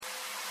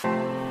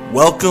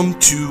Welcome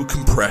to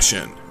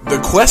Compression, the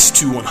quest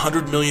to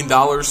 $100 million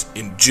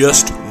in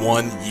just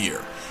 1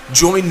 year.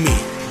 Join me,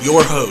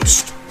 your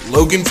host,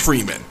 Logan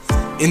Freeman,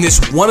 in this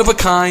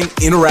one-of-a-kind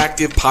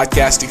interactive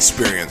podcast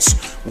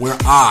experience where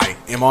I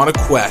am on a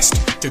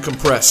quest to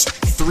compress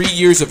 3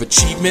 years of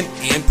achievement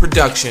and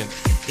production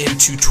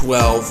into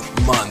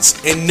 12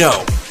 months. And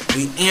no,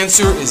 the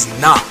answer is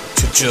not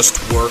to just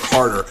work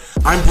harder.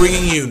 I'm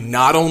bringing you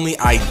not only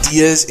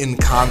ideas and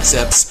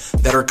concepts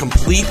that are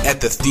complete at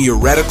the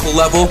theoretical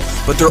level,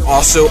 but they're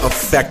also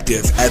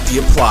effective at the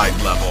applied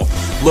level.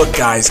 Look,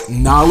 guys,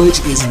 knowledge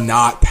is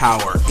not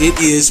power. It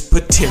is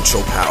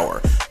potential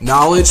power.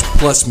 Knowledge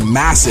plus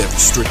massive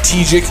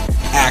strategic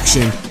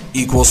action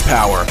equals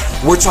power.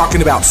 We're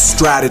talking about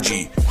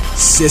strategy,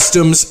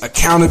 systems,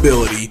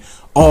 accountability,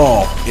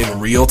 all in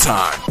real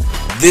time.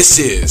 This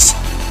is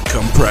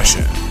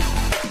Compression.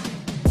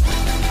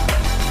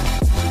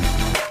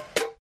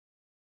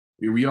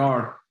 Here we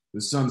are.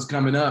 The sun's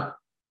coming up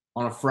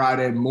on a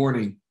Friday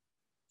morning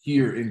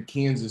here in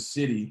Kansas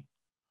City.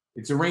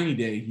 It's a rainy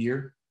day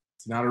here.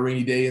 It's not a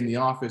rainy day in the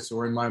office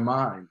or in my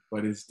mind,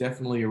 but it's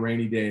definitely a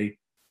rainy day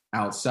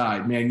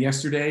outside. Man,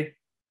 yesterday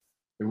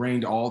it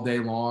rained all day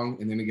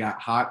long and then it got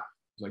hot.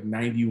 It was like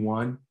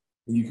 91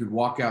 and you could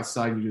walk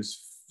outside and you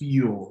just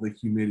feel the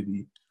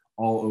humidity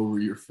all over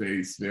your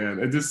face, man.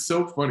 It's just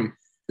so funny.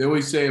 They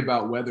always say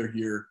about weather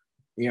here,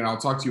 and I'll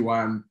talk to you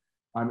why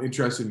I'm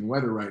interested in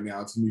weather right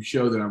now. It's a new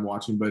show that I'm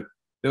watching, but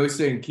they always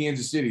say in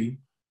Kansas City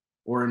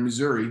or in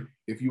Missouri,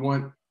 if you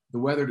want the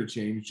weather to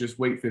change, just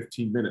wait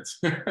 15 minutes.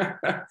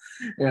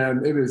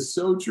 And it is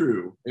so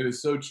true. It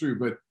is so true.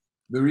 But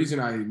the reason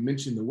I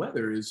mention the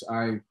weather is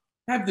I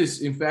have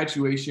this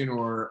infatuation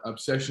or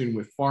obsession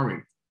with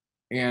farming.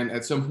 And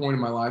at some point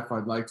in my life,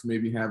 I'd like to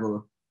maybe have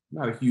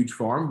not a huge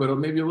farm, but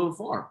maybe a little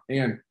farm.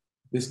 And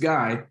this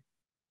guy,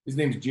 his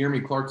name's Jeremy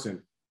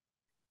Clarkson.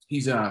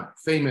 He's a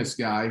famous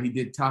guy. He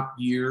did Top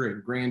Gear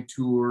and Grand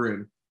Tour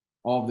and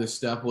all this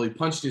stuff. Well, he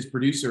punched his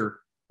producer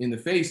in the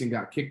face and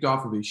got kicked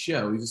off of his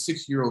show. He's a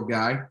 6-year-old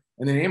guy,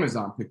 and then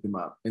Amazon picked him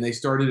up, and they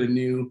started a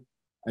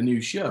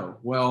new show.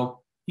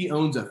 Well, he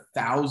owns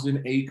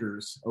 1,000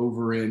 acres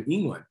over in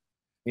England,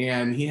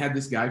 and he had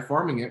this guy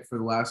farming it for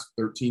the last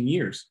 13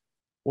 years.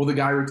 Well, the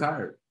guy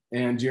retired,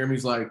 and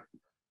Jeremy's like,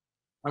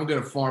 I'm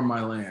going to farm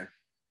my land.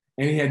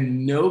 And he had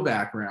no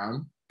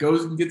background,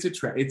 goes and gets a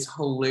track. It's a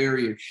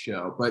hilarious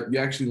show, but you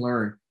actually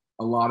learn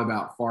a lot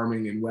about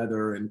farming and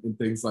weather and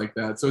things like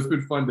that. So it's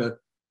been fun to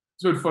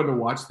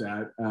watch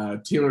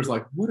that. Taylor's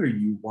like, what are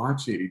you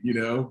watching? You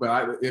know,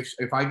 but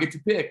if I get to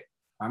pick,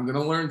 I'm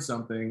going to learn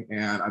something,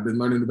 and I've been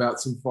learning about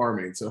some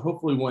farming. So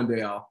hopefully one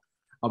day I'll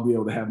be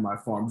able to have my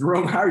farm.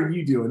 Jerome, how are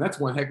you doing? That's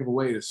one heck of a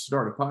way to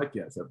start a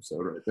podcast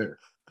episode right there.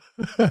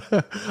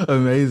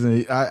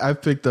 Amazing. I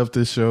picked up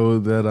this show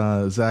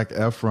that Zac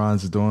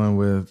Efron's doing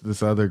with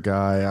this other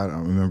guy. I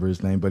don't remember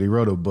his name, but he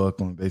wrote a book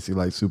on basically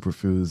like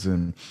superfoods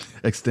and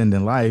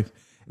extending life.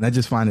 And I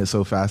just find it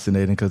so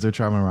fascinating because they're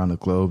traveling around the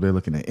globe. They're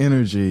looking at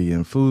energy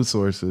and food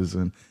sources.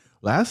 And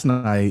last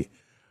night,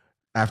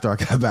 after I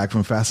got back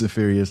from Fast and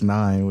Furious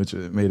 9, which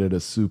made it a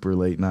super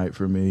late night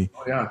for me,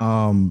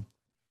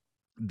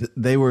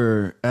 they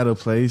were at a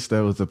place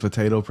that was a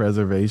potato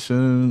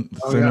preservation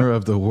center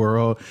of the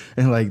world.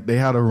 And like they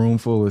had a room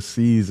full of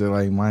seeds at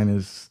like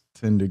minus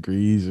 10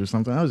 degrees or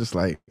something. I was just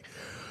like,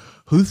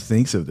 who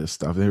thinks of this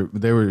stuff?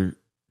 They were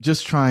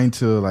just trying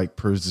to like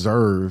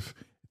preserve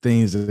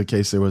things in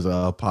case there was an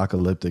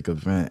apocalyptic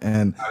event.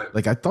 And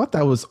like, I thought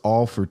that was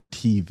all for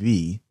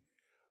TV,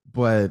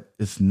 but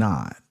it's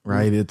not,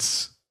 right?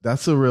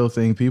 That's a real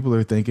thing. People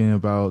are thinking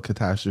about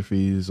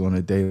catastrophes on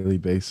a daily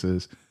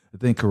basis. I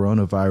think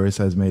coronavirus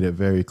has made it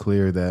very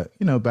clear that,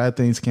 you know, bad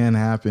things can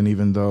happen,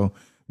 even though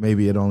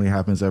maybe it only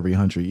happens every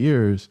 100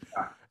 years.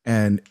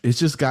 And it's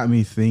just got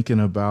me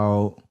thinking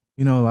about,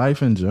 you know,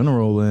 life in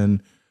general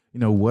and, you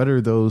know, what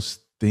are those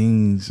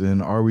things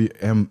and are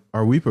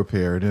we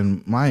prepared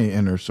in my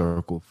inner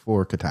circle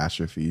for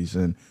catastrophes?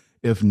 And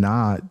if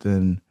not,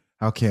 then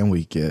how can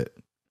we get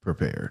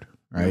prepared?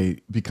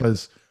 Right.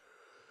 Because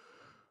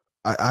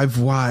I've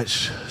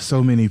watched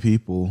so many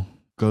people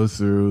go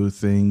through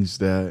things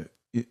that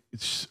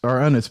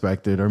are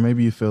unexpected, or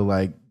maybe you feel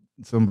like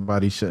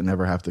somebody shouldn't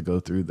ever have to go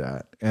through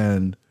that.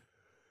 And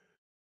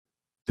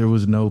there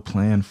was no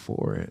plan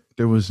for it.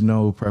 There was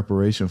no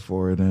preparation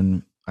for it.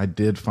 And I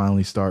did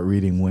finally start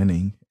reading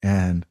Winning.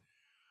 And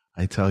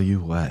I tell you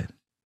what,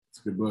 it's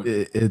a good book.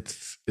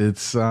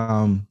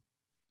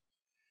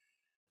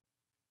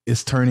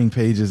 It's turning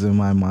pages in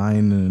my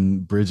mind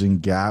and bridging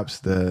gaps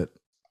that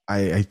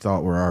I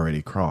thought were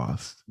already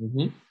crossed.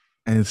 Mm-hmm.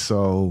 And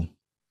so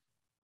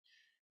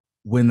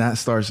when that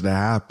starts to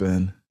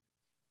happen,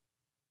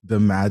 the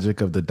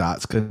magic of the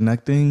dots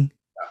connecting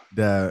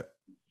that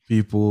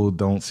people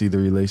don't see the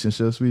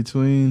relationships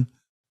between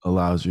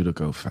allows you to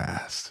go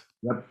fast.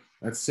 Yep.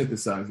 That's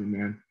synthesizing,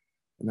 man.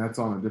 And that's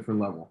on a different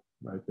level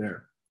right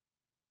there.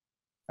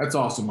 That's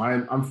awesome.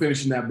 I'm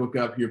finishing that book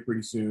up here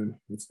pretty soon.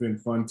 It's been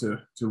fun to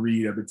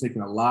read. I've been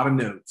taking a lot of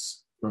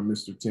notes. from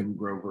Mr. Tim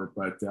Grover,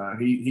 but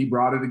he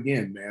brought it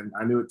again, man.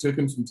 I knew it took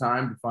him some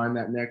time to find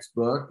that next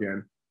book,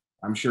 and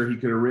I'm sure he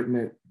could have written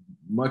it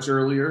much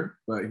earlier,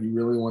 but he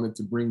really wanted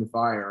to bring the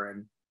fire,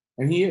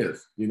 and he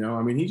is, you know.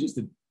 I mean, he's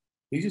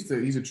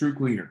a true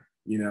cleaner,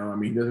 you know. I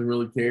mean, he doesn't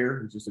really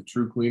care. He's just a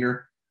true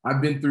cleaner.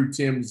 I've been through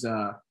Tim's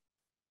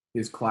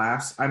his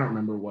class. I don't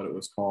remember what it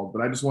was called,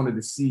 but I just wanted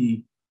to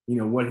see, you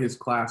know, what his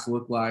class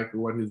looked like or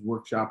what his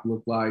workshop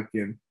looked like,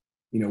 and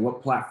you know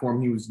what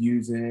platform he was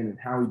using and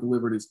how he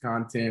delivered his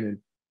content. And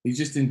he's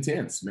just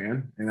intense,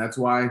 man. And that's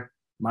why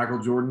Michael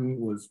Jordan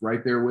was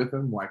right there with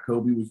him, why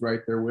Kobe was right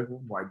there with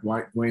him, why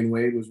Dwayne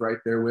Wade was right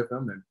there with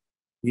him, and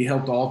he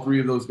helped all three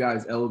of those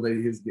guys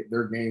elevate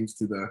their games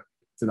to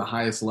the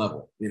highest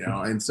level, you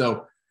know. And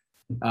so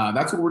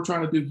that's what we're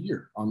trying to do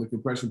here on the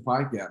Compression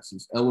Podcast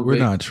is elevate.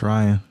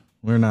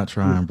 We're not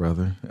trying,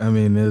 brother. I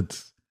mean,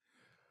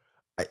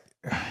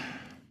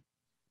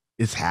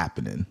 it's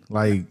happening.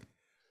 Like,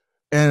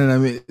 and I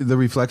mean, the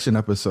reflection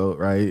episode,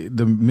 right?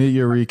 The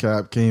mid-year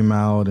recap came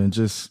out, and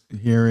just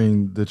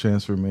hearing the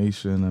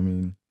transformation. I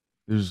mean,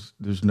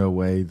 there's no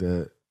way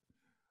that,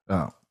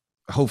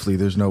 hopefully,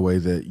 there's no way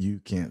that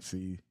you can't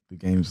see the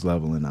game's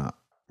leveling up,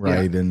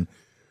 right? Yeah. And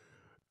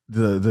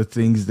the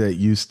things that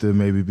used to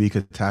maybe be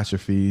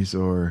catastrophes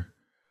or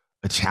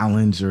a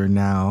challenge are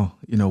now,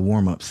 you know,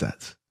 warm-up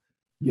sets.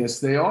 Yes,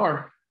 they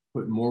are.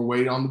 Putting more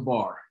weight on the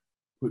bar.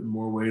 Putting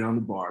more weight on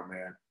the bar,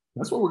 man.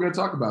 That's what we're going to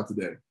talk about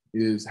today,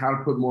 is how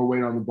to put more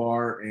weight on the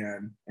bar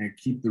and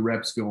keep the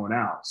reps going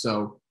out.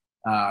 So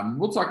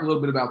we'll talk a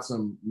little bit about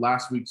some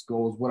last week's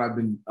goals, what I've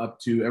been up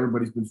to.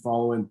 Everybody's been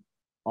following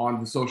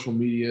on the social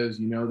medias.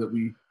 You know that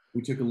we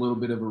took a little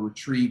bit of a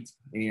retreat,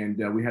 and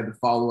we had the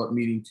follow-up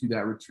meeting to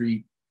that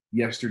retreat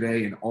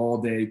yesterday, an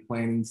all-day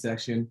planning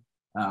session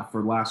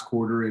for last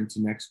quarter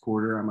into next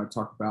quarter. I'm going to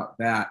talk about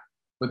that.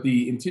 But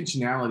the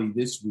intentionality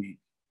this week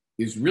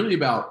is really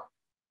about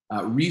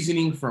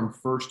reasoning from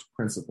first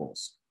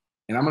principles.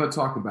 And I'm going to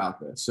talk about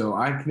this. So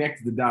I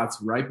connected the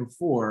dots right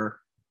before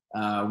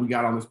we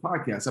got on this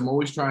podcast. I'm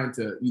always trying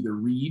to either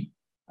read.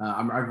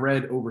 I've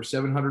read over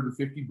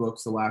 750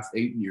 books the last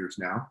 8 years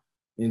now.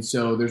 And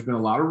so there's been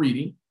a lot of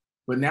reading.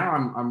 But now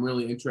I'm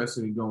really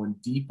interested in going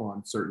deep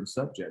on certain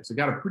subjects. I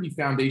got a pretty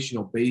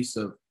foundational base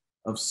of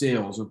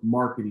sales, of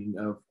marketing,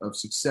 of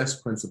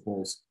success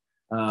principles,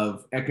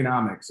 of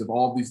economics, of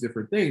all these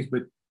different things.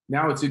 But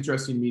now it's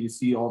interesting to me to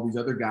see all these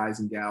other guys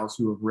and gals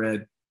who have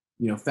read,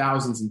 you know,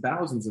 thousands and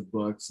thousands of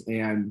books,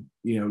 and,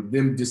 you know,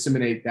 them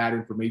disseminate that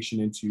information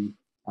into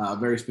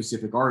very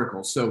specific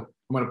articles. So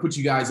I'm going to put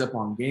you guys up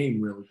on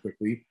game really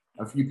quickly.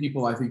 A few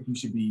people I think you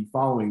should be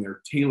following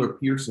there. Taylor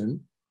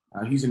Pearson.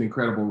 He's an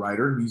incredible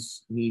writer.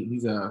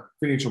 He's a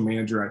financial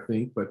manager, I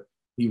think, but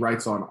he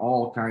writes on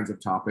all kinds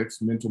of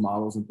topics, mental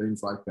models and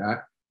things like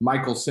that.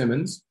 Michael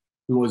Simmons,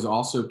 who was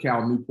also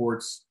Cal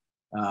Newport's,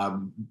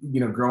 you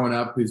know, growing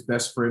up, his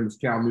best friend was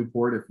Cal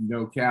Newport. If you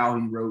know Cal,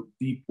 he wrote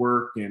Deep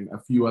Work and a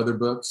few other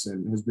books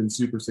and has been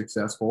super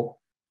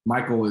successful.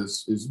 Michael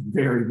is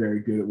very,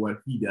 very good at what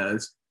he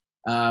does.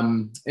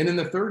 And then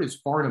the third is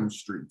Farnam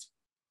Street.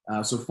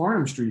 So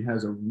Farnam Street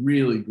has a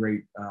really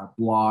great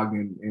blog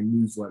and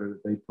newsletter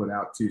that they put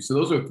out too. So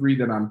those are three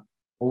that I'm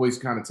always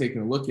kind of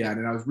taking a look at.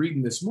 And I was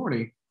reading this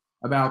morning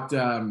about,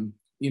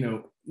 you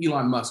know,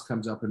 Elon Musk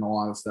comes up in a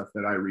lot of stuff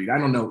that I read. I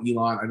don't know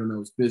Elon. I don't know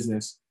his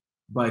business,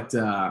 but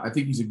I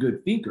think he's a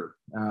good thinker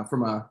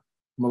from a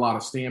lot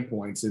of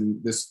standpoints.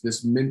 And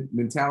this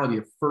mentality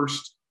of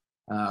first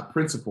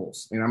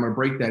principles. And I'm going to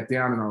break that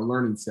down in our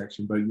learning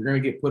section, but you're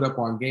going to get put up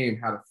on game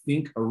how to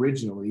think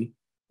originally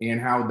and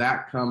how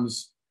that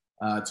comes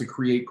to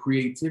create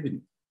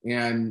creativity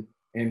and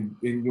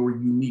your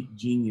unique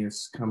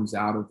genius comes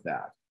out of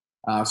that.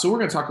 So we're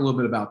going to talk a little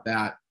bit about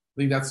that. I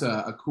think that's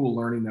a cool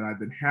learning that I've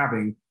been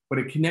having, but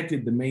it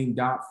connected the main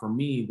dot for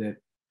me that,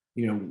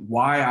 you know,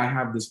 why I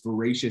have this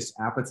voracious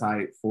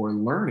appetite for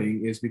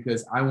learning is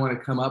because I want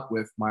to come up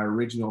with my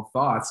original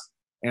thoughts.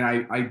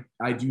 And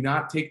I do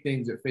not take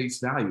things at face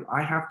value.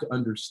 I have to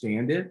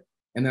understand it.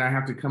 And then I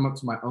have to come up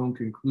to my own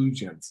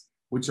conclusions,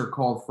 which are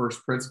called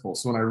first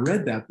principles. So when I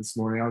read that this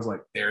morning, I was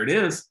like, there it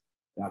is.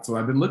 That's what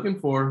I've been looking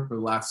for the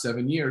last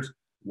 7 years.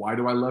 Why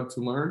do I love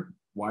to learn?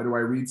 Why do I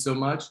read so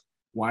much?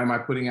 Why am I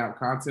putting out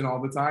content all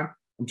the time?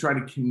 I'm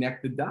trying to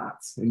connect the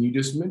dots. And you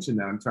just mentioned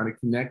that. I'm trying to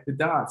connect the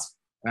dots.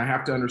 And I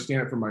have to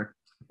understand it from a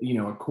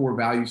core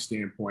value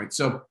standpoint.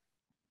 So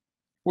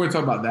we're going to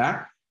talk about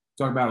that.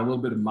 Talk about a little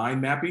bit of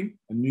mind mapping,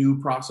 a new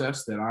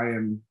process that I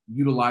am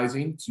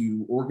utilizing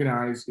to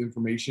organize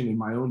information in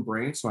my own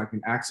brain so I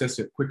can access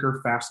it quicker,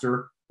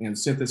 faster, and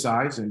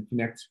synthesize and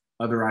connect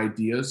other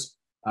ideas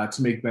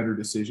to make better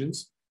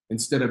decisions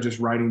instead of just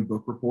writing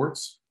book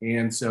reports.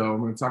 And so I'm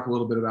going to talk a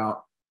little bit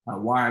about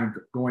why I'm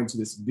going to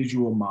this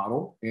visual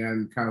model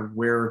and kind of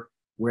where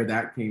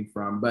that came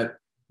from. But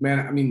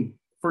man, I mean,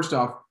 first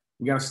off,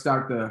 we got to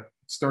start the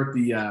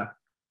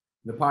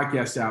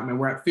podcast out, man.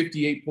 We're at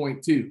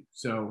 58.2.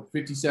 So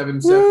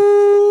 57.7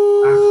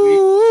 last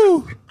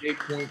week,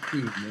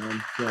 58.2,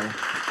 man. So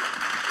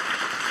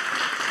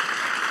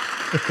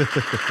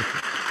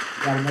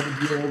got another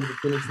deal over the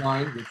finish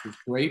line, which was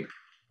great.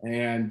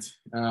 And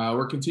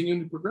we're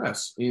continuing to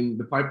progress. And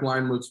the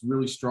pipeline looks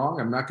really strong.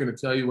 I'm not going to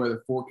tell you where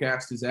the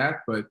forecast is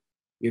at, but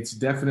it's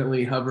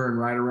definitely hovering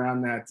right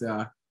around that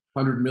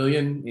 100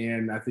 million.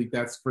 And I think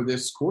that's for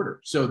this quarter.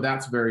 So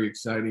that's very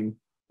exciting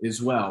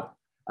as well.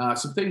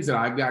 Some things that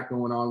I've got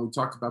going on. We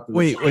talked about the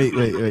wait.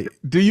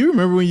 Do you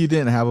remember when you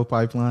didn't have a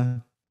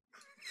pipeline?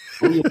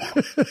 Oh, yeah.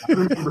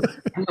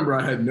 I remember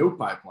I had no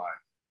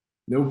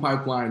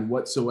pipeline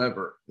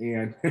whatsoever.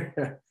 And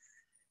I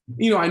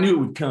knew it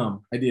would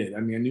come. I did. I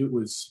mean, I knew it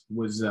was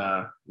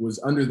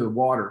under the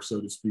water, so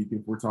to speak.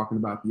 If we're talking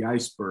about the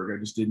iceberg, I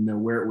just didn't know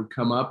where it would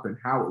come up and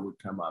how it would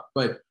come up.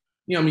 But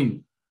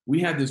we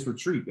had this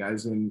retreat,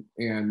 guys, and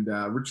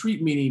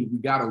retreat meaning we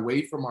got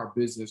away from our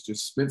business,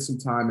 just spent some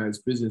time as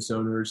business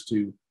owners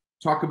to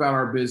talk about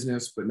our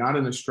business, but not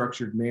in a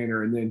structured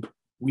manner. And then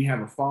we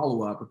have a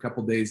follow-up a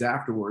couple days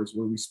afterwards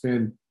where we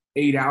spend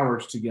 8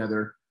 hours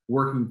together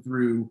working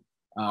through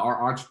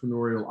our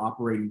entrepreneurial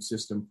operating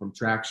system from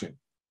Traction.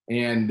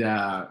 And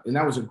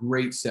that was a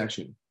great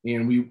session.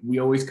 And we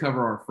always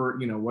cover our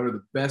first, what are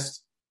the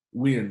best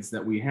wins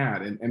that we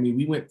had. And I mean,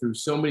 we went through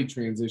so many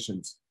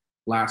transitions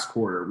last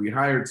quarter. We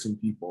hired some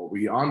people,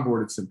 we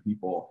onboarded some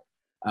people.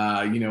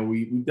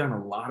 We've done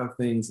a lot of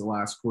things the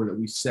last quarter that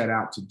we set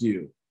out to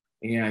do.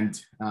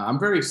 And I'm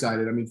very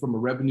excited. I mean, from a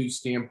revenue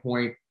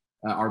standpoint,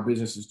 our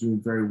business is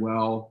doing very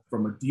well.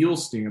 From a deal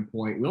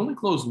standpoint, we only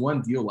closed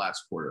one deal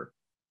last quarter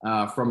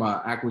from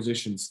an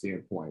acquisition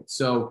standpoint.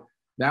 So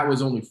that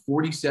was only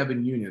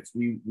 47 units.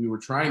 We were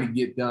trying to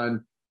get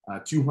done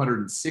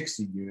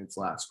 260 units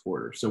last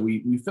quarter. So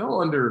we fell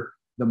under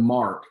the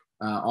mark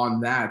on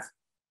that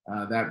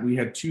we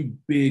had two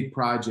big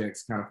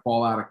projects kind of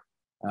fall out of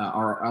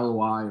our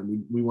LOI,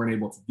 and we weren't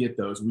able to get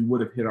those. We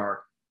would have hit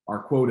our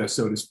quota,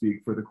 so to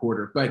speak, for the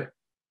quarter. But,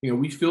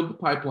 we filled the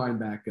pipeline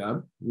back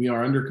up. We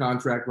are under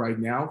contract right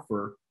now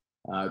for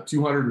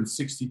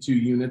 262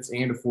 units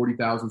and a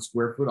 40,000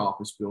 square foot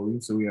office building.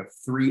 So we have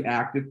 3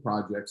 active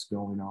projects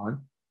going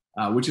on,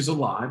 which is a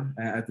lot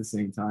at the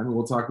same time. And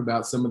we'll talk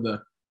about some of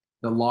the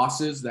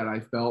losses that I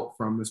felt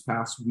from this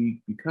past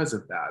week because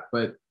of that.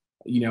 But,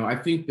 I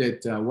think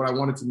that what I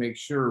wanted to make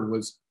sure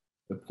was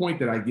the point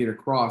that I get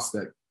across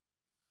that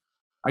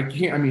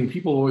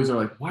people always are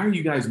like, why are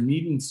you guys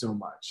meeting so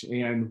much?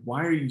 And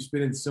why are you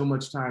spending so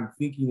much time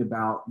thinking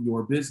about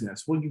your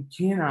business? Well, you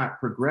cannot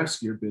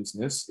progress your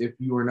business if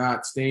you are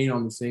not staying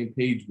on the same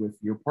page with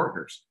your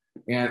partners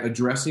and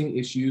addressing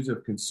issues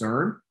of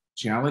concern,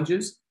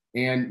 challenges,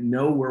 and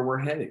know where we're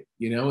headed,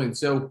 And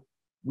so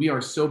we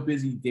are so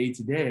busy day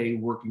to day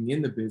working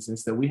in the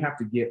business that we have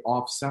to get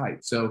off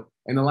site. So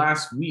in the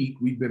last week,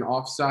 we've been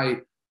off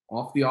site,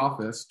 off the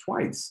office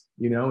twice,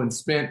 and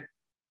spent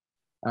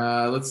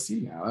let's see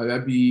now,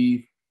 that'd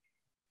be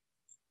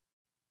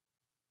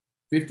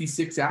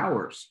 56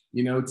 hours,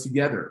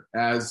 together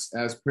as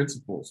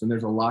principals. And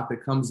there's a lot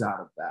that comes out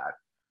of that.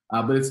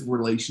 But it's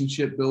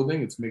relationship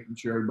building. It's making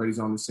sure everybody's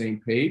on the same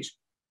page.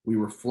 We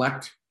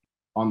reflect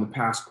on the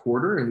past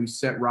quarter and we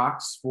set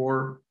rocks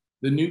for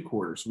the new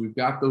quarter. So we've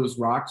got those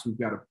rocks. We've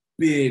got a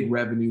big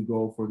revenue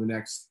goal for the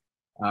next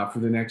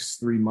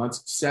 3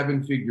 months,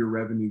 7-figure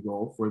revenue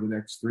goal for the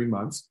next 3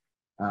 months.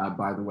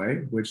 By the way,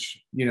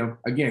 which,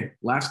 again,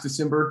 last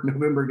December,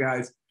 November,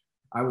 guys,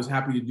 I was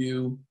happy to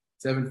do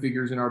 7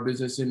 figures in our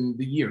business in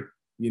the year,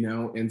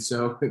 and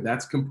so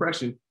that's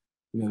compression,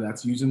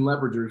 that's using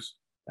leveragers.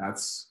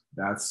 That's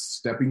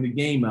stepping the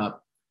game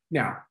up.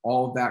 Now,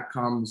 all of that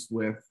comes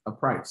with a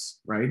price,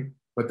 right?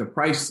 But the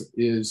price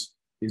is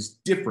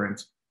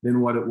different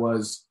than what it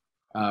was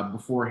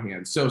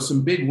beforehand. So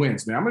some big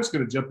wins, man. I'm just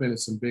going to jump into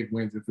some big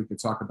wins if we could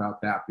talk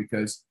about that,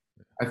 because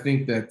I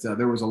think that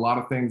there was a lot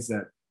of things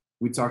that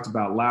we talked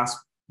about last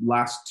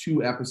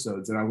 2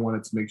 episodes that I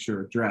wanted to make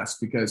sure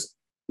addressed, because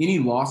any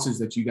losses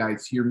that you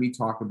guys hear me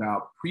talk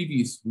about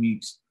previous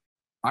weeks,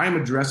 I am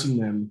addressing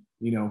them,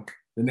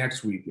 the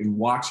next week and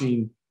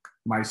watching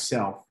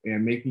myself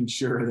and making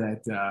sure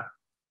that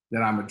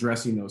I'm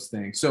addressing those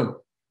things.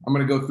 So I'm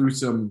going to go through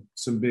some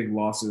big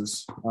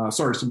losses,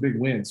 some big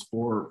wins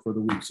for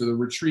the week. So the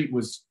retreat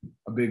was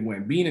a big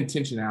win. Having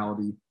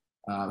intentionality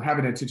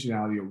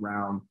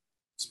around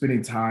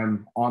spending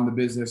time on the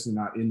business and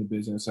not in the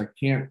business.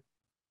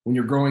 When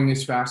you're growing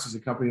as fast as a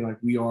company like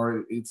we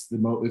are, it's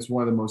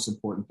one of the most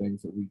important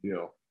things that we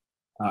do.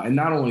 And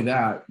not only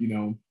that,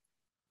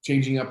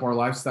 changing up our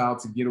lifestyle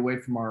to get away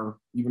from our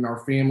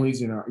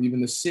families and even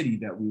the city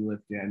that we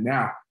lived in.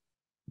 Now,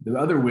 the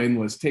other win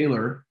was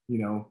Taylor,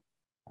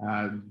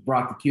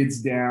 brought the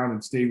kids down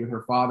and stayed with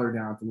her father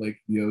down at the Lake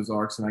of the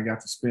Ozarks. And I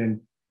got to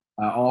spend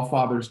all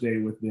Father's Day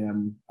with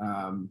them,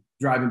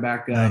 driving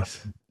back up.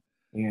 Nice.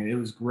 And it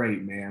was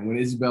great, man. When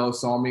Isabella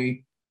saw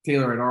me,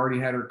 Taylor had already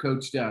had her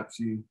coached up.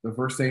 The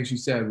first thing she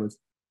said was,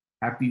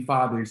 "Happy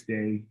Father's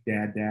Day,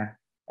 Dad."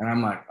 And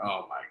I'm like,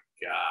 oh my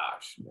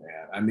gosh,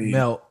 man. I mean,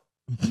 melt.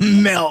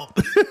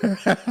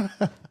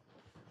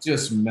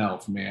 Just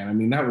melt, man. I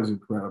mean, that was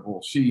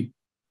incredible. She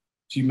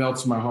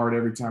melts my heart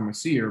every time I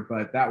see her.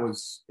 But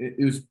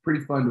it was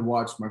pretty fun to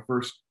watch my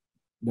first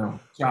no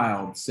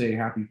child say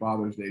Happy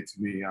Father's Day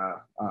to me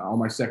on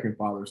my second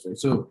Father's Day.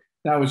 So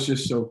that was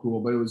just so cool.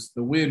 But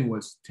the win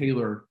was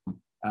Taylor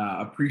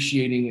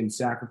appreciating and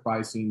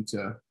sacrificing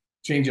to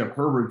change up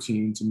her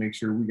routine to make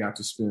sure we got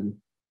to spend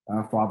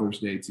Father's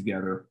Day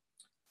together.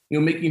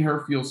 Making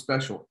her feel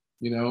special.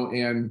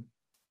 And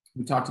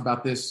we talked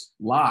about this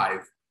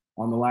live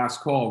on the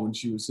last call when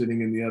she was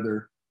sitting in the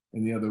other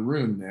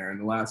room there in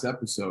the last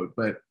episode.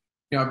 But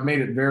I've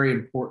made it very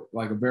important,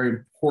 like a very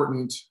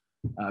important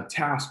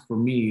task for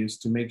me is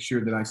to make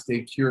sure that I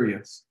stay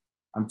curious.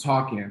 I'm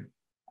talking,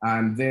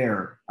 I'm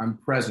there, I'm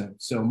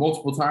present. So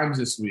multiple times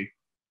this week,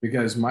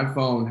 because my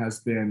phone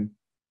has been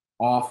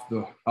off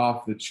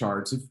the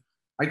charts.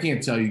 I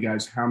can't tell you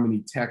guys how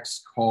many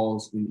texts,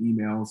 calls, and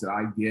emails that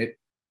I get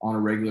on a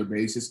regular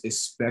basis,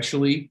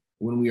 especially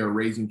when we are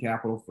raising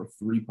capital for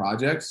 3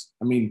 projects.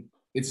 I mean,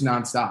 it's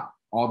nonstop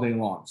all day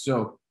long.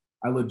 So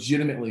I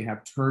legitimately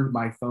have turned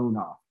my phone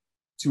off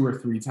 2 or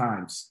 3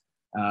 times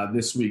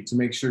this week to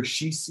make sure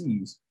she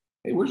sees,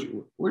 hey, where's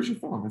your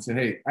phone? I said,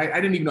 hey, I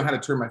didn't even know how to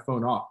turn my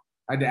phone off.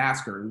 I had to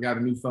ask her. We got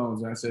a new phone.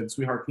 And I said,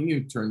 sweetheart, can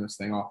you turn this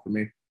thing off for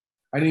me?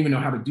 I didn't even know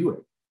how to do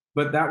it.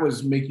 But that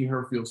was making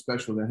her feel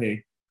special that,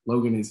 hey,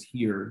 Logan is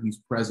here. He's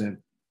present.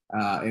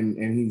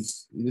 And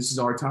this is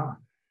our time.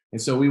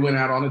 And so we went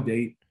out on a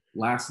date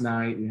last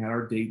night. We had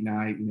our date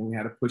night. We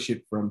had to push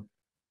it from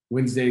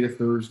Wednesday to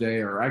Thursday,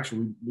 or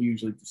actually we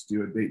usually just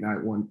do a date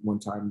night one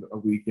time a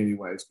week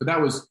anyways. But that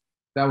was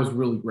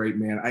really great,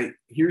 man.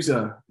 Here's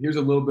a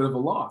little bit of a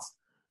loss.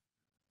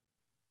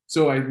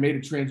 So I made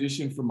a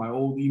transition from my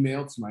old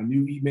email to my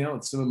new email,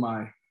 and some of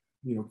my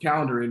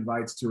calendar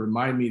invites to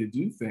remind me to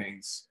do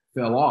things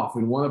fell off,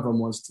 and one of them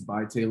was to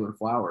buy Taylor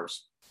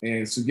flowers.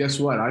 And so guess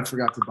what? I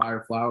forgot to buy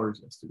her flowers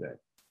yesterday.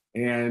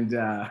 And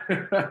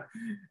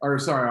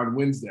on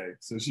Wednesday.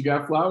 So she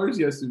got flowers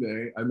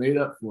yesterday. I made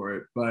up for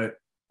it, but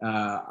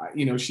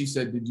she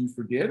said, did you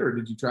forget or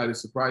did you try to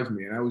surprise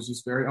me? And I was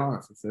just very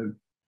honest. I said,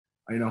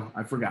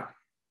 I forgot.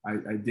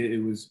 I did.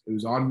 It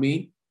was on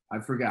me. I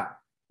forgot,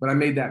 but I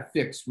made that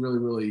fix really,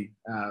 really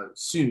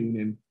soon.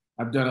 And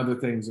I've done other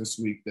things this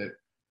week that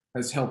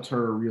has helped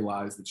her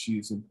realize that she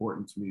is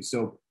important to me.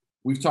 So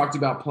we've talked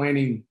about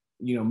planning,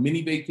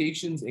 mini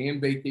vacations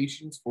and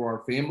vacations for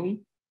our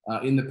family.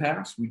 In the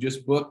past, we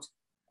just booked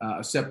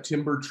a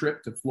September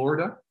trip to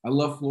Florida. I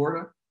love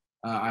Florida.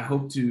 I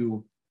hope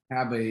to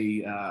have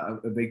a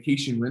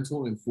vacation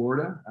rental in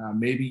Florida,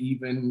 maybe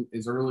even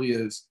as early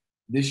as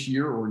this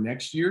year or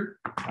next year,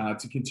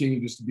 to continue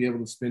just to be able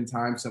to spend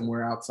time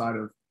somewhere outside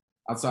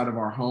of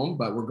our home.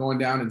 But we're going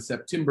down in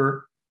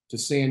September to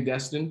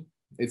Sandestin.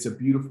 It's a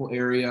beautiful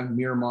area.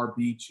 Miramar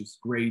Beach is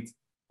great.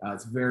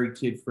 It's very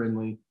kid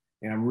friendly,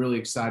 and I'm really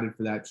excited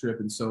for that trip.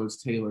 And so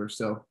is Taylor.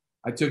 So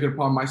I took it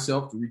upon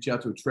myself to reach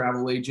out to a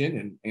travel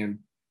agent and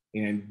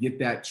get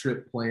that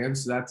trip planned.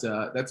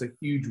 So that's a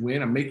huge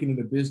win. I'm making it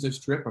a business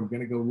trip. I'm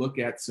going to go look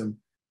at some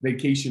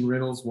vacation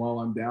rentals while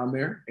I'm down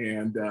there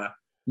and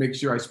make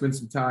sure I spend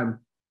some time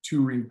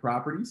touring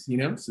properties.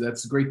 So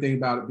that's the great thing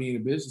about it being a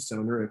business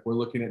owner. If we're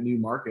looking at new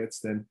markets,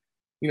 then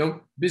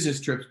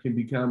business trips can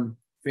become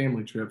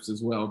family trips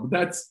as well.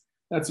 But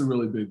that's a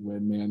really big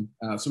win, man.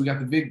 So we got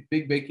the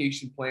big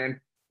vacation plan,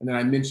 and then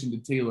I mentioned to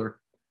Taylor,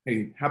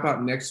 hey, how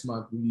about next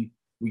month we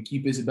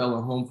keep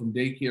Isabella home from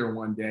daycare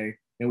one day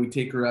and we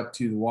take her up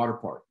to the water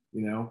park,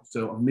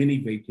 so a mini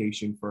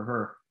vacation for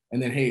her.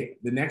 And then, hey,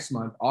 the next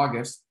month,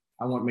 August,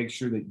 I want to make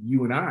sure that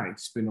you and I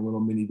spend a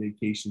little mini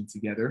vacation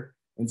together.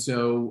 And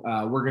so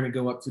we're going to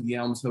go up to the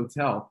Elms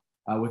Hotel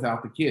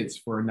without the kids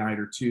for a night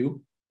or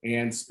two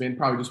and spend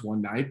probably just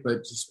one night,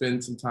 but to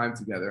spend some time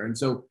together. And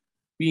so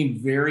being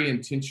very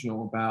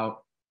intentional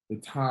about the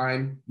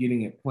time,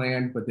 getting it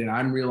planned, but then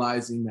I'm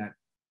realizing that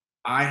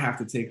I have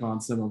to take on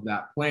some of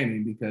that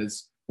planning,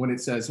 because when it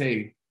says,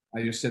 hey,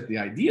 I just set the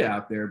idea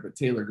out there, but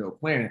Taylor, go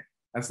plan it,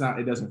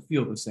 it doesn't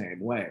feel the same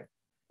way.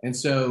 And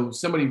so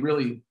somebody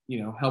really,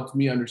 helped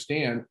me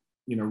understand,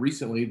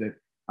 recently that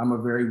I'm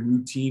a very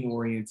routine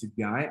oriented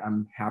guy.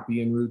 I'm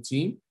happy in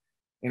routine,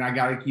 and I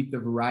got to keep the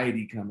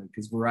variety coming,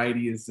 because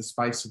variety is the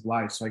spice of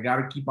life. So I got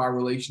to keep our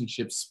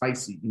relationship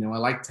spicy. I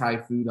like Thai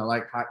food. I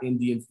like hot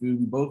Indian food.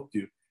 We both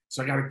do.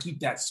 So I got to keep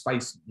that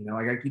spicy.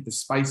 I got to keep the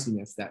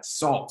spiciness, that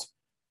salt,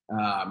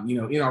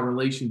 in our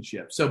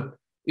relationship. So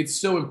it's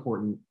so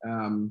important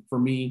for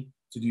me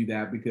to do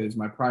that, because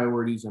my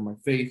priorities are my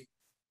faith,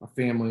 my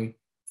family,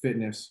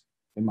 fitness,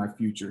 and my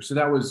future. So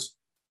that was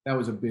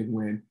a big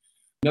win.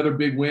 Another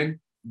big win,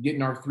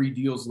 getting our 3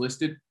 deals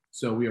listed.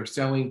 So we are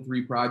selling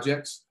 3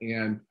 projects,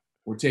 and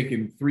we're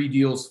taking 3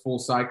 deals full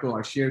cycle.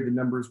 I shared the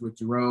numbers with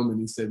Jerome,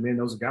 and he said, man,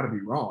 those have got to be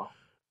wrong.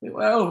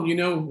 Well,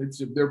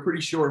 they're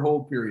pretty short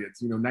hold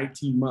periods,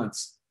 19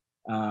 months.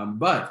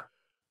 But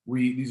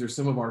these are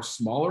some of our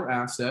smaller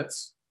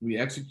assets. We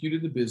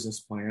executed the business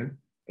plan,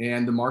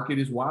 and the market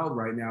is wild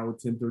right now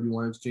with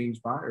 1031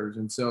 exchange buyers.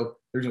 And so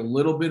there's a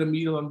little bit of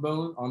meat on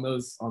bone on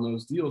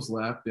those deals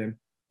left. And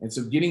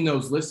so getting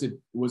those listed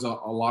was a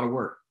lot of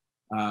work,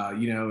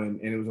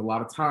 and it was a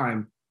lot of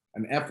time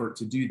and effort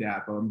to do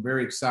that. But I'm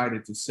very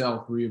excited to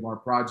sell 3 of our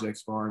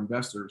projects for our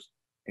investors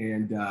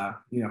and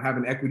have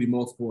an equity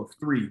multiple of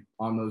 3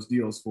 on those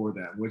deals for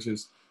them, which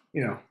is,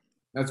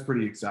 that's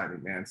pretty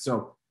exciting, man.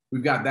 So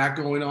we've got that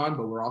going on,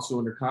 but we're also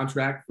under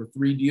contract for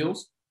 3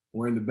 deals.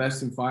 We're in the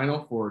best and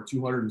final for a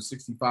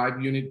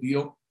 265 unit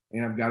deal,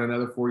 and I've got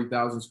another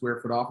 40,000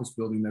 square foot office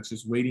building that's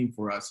just waiting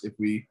for us if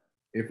we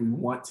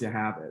want to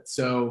have it.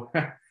 So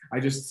I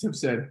just have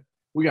said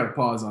we got to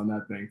pause on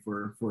that thing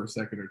for a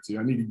second or two.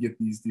 I need to get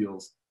these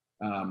deals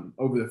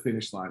over the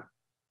finish line.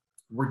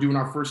 We're doing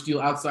our first deal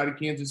outside of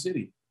Kansas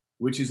City,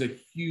 which is a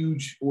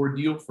huge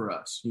ordeal for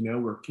us.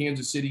 We're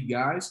Kansas City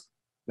guys.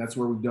 That's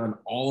where we've done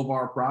all of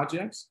our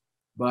projects.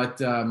 But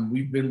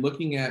we've been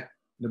looking at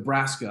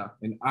Nebraska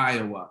and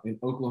Iowa and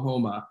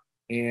Oklahoma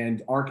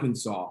and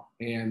Arkansas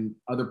and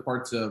other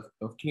parts of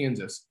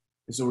Kansas.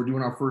 And so we're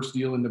doing our first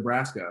deal in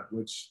Nebraska,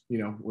 which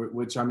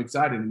I'm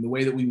excited. And the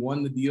way that we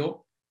won the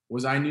deal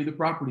was I knew the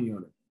property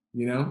owner.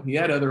 He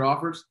had other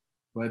offers,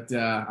 but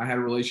I had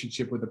a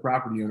relationship with the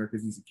property owner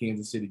because he's a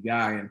Kansas City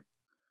guy. And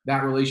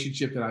that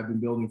relationship that I've been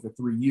building for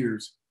 3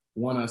 years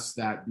won us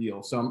that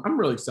deal. So I'm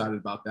really excited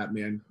about that,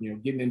 man.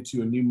 Getting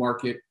into a new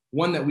market,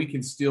 one that we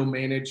can still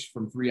manage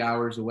from 3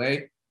 hours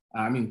away.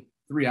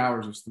 3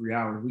 hours is 3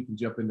 hours. We can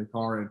jump in the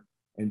car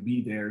and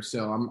be there.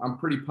 So I'm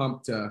pretty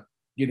pumped to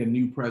get a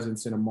new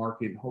presence in a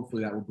market.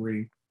 Hopefully that will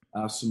bring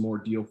some more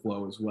deal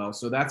flow as well.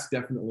 So that's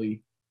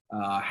definitely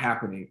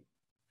happening.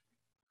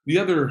 The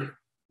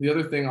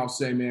other thing I'll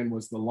say, man,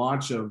 was the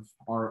launch of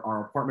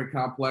our apartment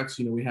complex.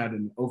 We had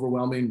an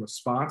overwhelming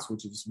response,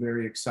 which is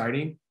very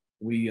exciting.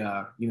 We,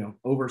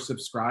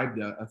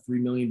 oversubscribed a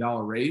 $3 million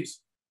raise,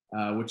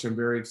 which I'm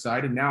very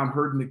excited. Now I'm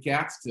herding the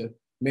cats to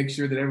make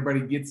sure that everybody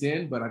gets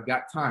in, but I've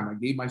got time. I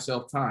gave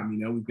myself time.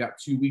 We've got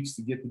 2 weeks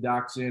to get the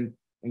docs in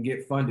and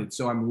get funded.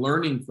 So I'm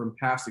learning from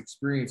past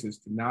experiences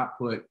to not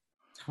put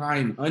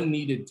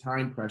unneeded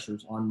time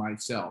pressures on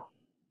myself.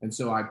 And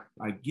so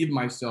I give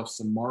myself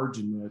some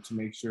margin there to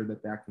make sure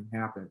that can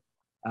happen.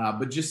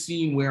 But just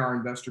seeing where our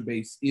investor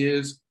base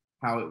is,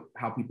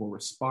 how people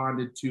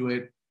responded to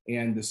it,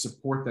 and the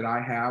support that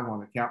I have on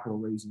the capital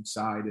raising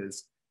side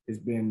has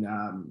been,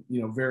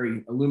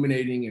 very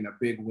illuminating and a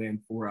big win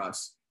for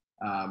us,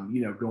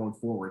 going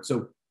forward.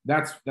 So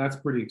that's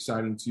pretty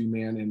exciting too,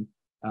 man. And,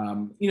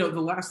 the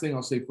last thing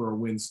I'll say for a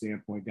win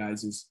standpoint,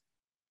 guys, is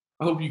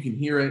I hope you can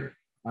hear it.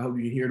 I hope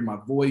you can hear it in my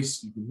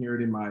voice. You can hear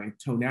it in my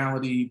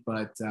tonality.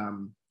 But,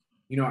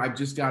 I've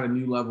just got a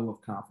new level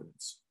of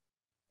confidence.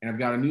 And I've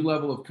got a new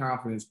level of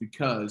confidence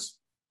because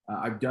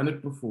I've done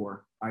it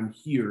before. I'm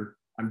here.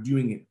 I'm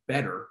doing it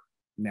better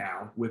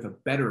now with a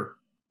better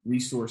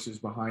resources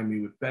behind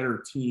me, with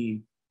better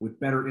team, with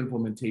better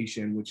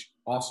implementation, which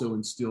also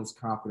instills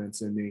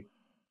confidence in me.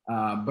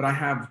 But I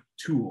have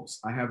tools.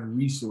 I have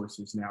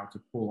resources now to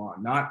pull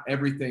on. Not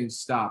everything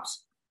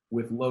stops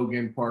with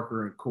Logan,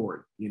 Parker, and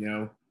Corey,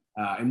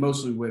 and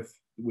mostly with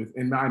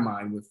in my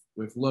mind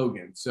with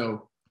Logan.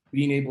 So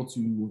being able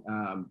to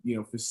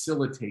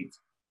facilitate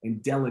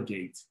and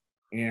delegate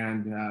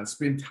and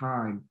spend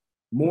time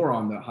more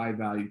on the high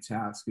value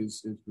task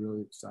is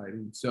really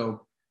exciting.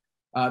 So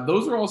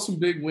those are all some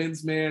big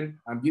wins, man.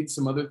 I'm getting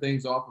some other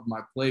things off of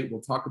my plate.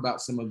 We'll talk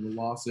about some of the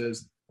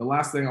losses. The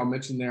last thing I'll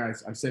mention there,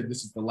 I said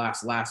this is the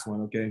last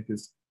one, okay?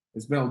 Because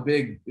it's been a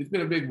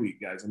big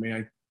week, guys.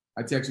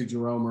 I texted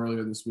Jerome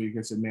earlier this week.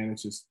 I said, man,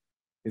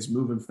 it's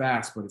moving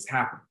fast, but it's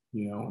happening.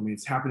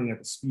 It's happening at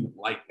the speed of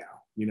light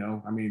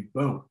now.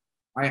 Boom.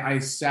 I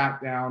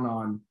sat down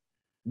on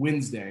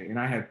Wednesday and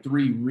I had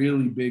 3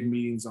 really big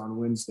meetings on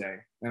Wednesday.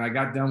 And I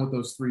got done with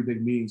those 3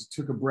 big meetings,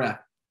 took a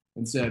breath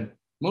and said,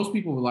 most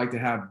people would like to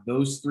have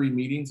those 3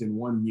 meetings in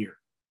 1 year.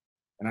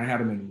 And I had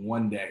them in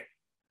 1 day.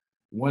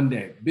 1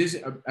 day.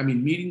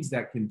 Meetings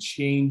that can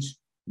change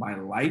my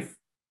life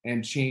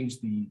and change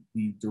the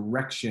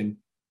direction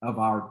of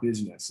our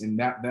business. And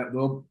that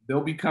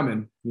they'll be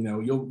coming.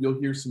 You'll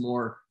hear some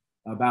more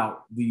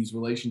about these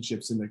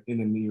relationships in the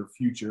near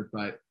future.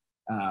 But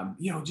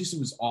it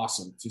was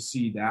awesome to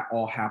see that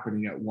all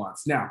happening at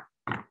once. Now,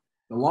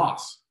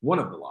 one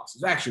of the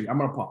losses. Actually, I'm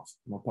gonna pause.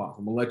 I'm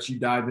gonna let you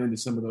dive into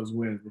some of those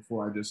wins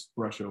before I just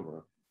brush over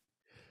them.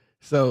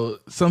 So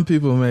some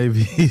people may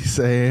be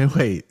saying,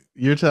 wait,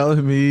 you're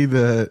telling me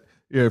that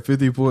you're at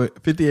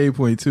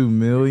 58.2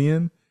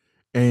 million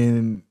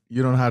and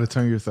you don't know how to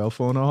turn your cell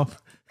phone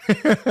off?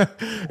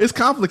 It's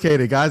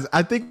complicated, guys.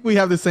 I think we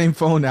have the same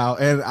phone now,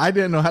 and I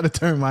didn't know how to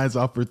turn mine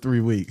off for 3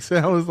 weeks.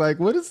 And I was like,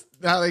 what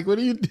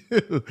do you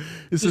do?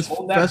 It's a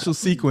special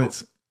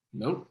sequence.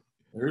 Nope.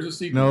 There's a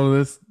sequence.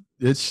 No,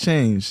 it's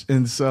changed.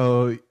 And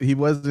so he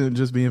wasn't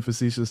just being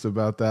facetious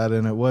about that.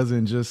 And it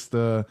wasn't just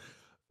a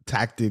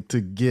tactic to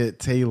get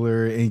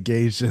Taylor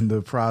engaged in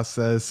the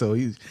process. So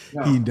he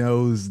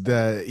knows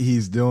that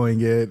he's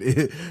doing it.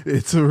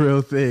 It's a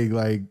real thing.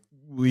 Like,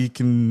 we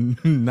can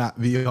not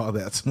be all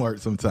that smart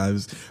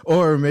sometimes,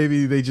 or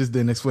maybe they just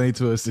didn't explain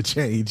to us the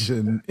change.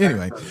 And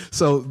anyway,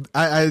 so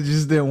I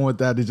just didn't want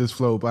that to just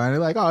float by. And they're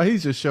like, oh,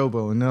 he's just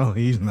showboating. No,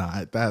 he's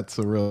not. That's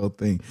a real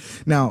thing.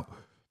 Now,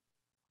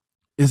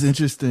 it's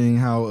interesting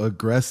how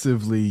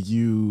aggressively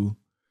you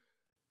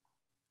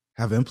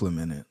have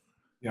implemented.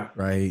 Yeah.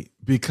 right?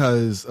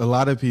 Because a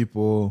lot of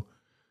people,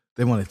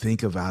 they want to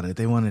think about it.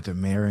 They want it to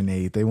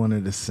marinate. They want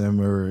it to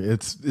simmer.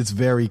 It's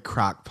very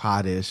crock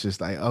pottish.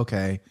 Just like,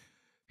 okay,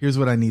 here's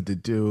what I need to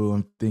do.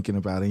 I'm thinking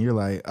about it. And you're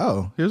like,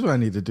 oh, here's what I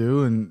need to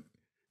do. And,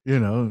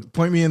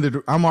 point me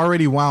in I'm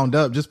already wound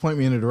up. Just point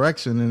me in the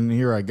direction and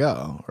here I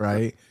go.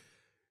 Right.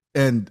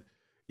 And,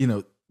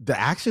 the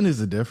action is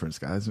the difference,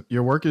 guys.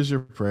 Your work is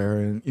your prayer.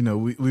 And,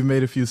 we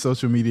made a few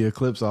social media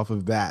clips off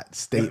of that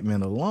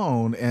statement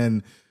alone.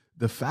 And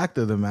the fact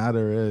of the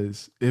matter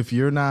is, if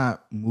you're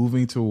not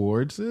moving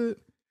towards it,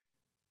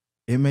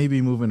 it may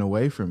be moving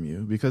away from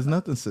you because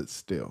nothing sits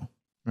still.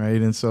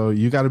 Right. And so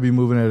you got to be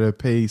moving at a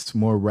pace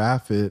more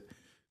rapid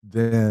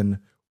than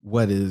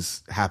what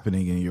is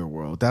happening in your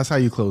world. That's how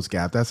you close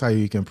gap. That's how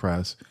you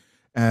compress.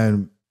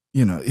 And,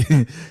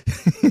 the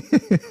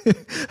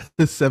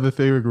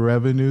 7-figure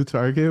revenue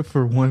target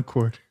for 1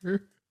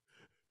 quarter.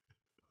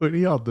 What are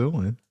y'all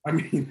doing? I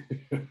mean,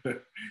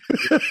 it's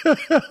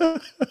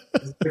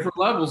different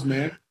levels,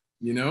 man.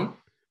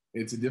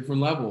 It's a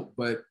different level.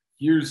 But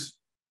here's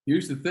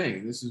the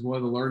thing. This is one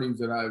of the learnings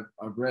that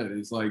I've read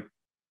is like,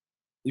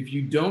 if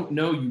you don't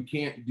know you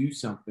can't do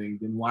something,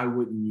 then why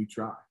wouldn't you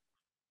try?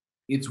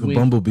 It's the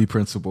bumblebee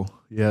principle.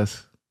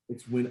 Yes.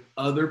 It's when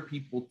other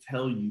people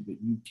tell you that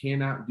you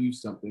cannot do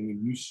something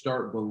and you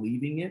start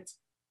believing it,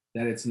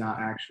 that it's not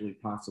actually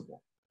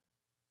possible.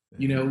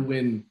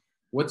 When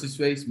what's his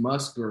face,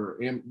 Musk or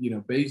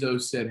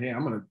Bezos said, "Hey,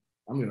 I'm gonna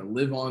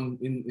live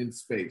in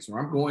space, or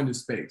I'm going to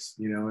space,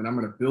 and I'm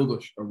gonna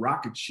build a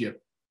rocket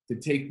ship to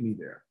take me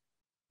there."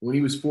 When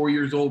he was 4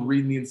 years old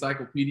reading the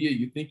encyclopedia,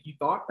 you think he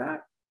thought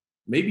that?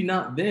 Maybe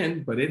not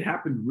then, but it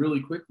happened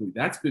really quickly.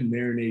 That's been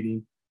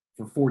marinating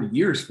for 40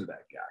 years for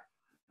that guy.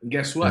 And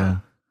guess what? Yeah.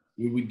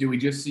 Do we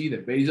just see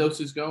that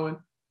Bezos is going?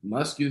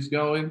 Musk is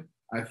going.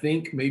 I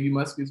think maybe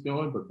Musk is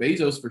going, but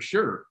Bezos for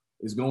sure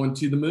is going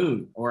to the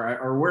moon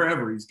or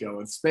wherever he's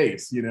going,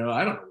 space. I don't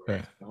know where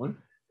he's going.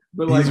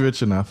 But he's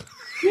rich enough.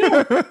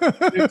 Yeah,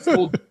 he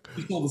sold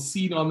a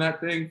seat on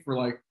that thing for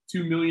like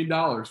 $2 million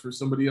for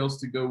somebody else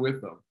to go with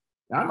them.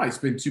 Now, I might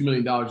spend $2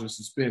 million just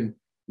to spend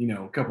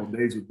a couple of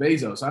days with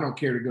Bezos. I don't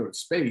care to go to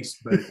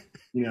space, but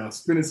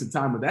spending some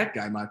time with that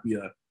guy might be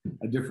a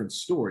different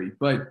story.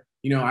 But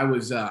I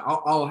was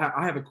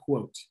I have a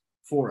quote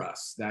for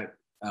us that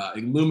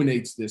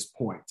illuminates this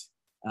point.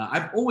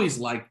 I've always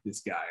liked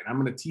this guy, and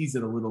I'm going to tease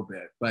it a little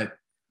bit, but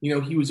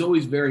he was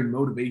always very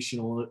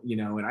motivational,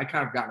 and I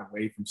kind of gotten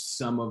away from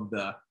some of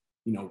the,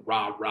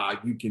 rah,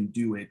 you can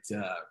do it,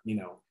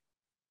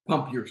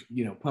 pump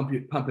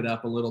it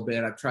up a little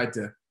bit. I've tried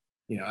to,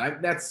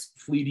 that's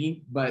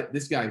fleeting, but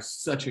this guy's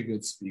such a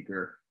good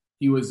speaker.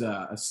 He was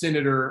a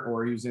senator,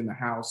 or he was in the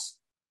House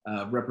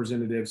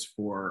Representatives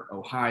for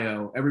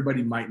Ohio.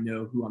 Everybody might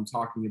know who I'm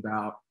talking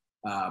about,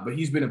 but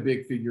he's been a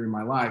big figure in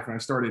my life, and I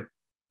started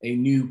a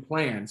new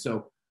plan.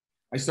 So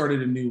I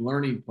started a new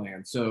learning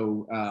plan.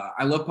 So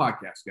I love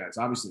podcasts, guys.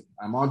 Obviously,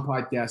 I'm on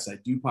podcasts. I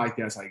do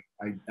podcasts. I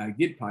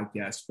get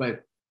podcasts,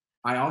 but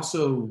I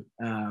also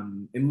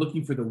am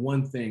looking for the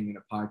one thing in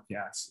a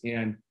podcast.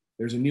 And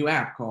there's a new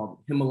app called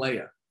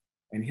Himalaya.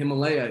 And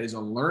Himalaya is a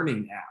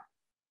learning app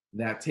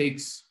that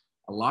takes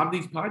a lot of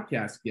these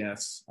podcast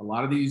guests, a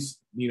lot of these,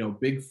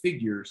 big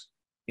figures,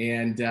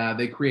 and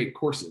they create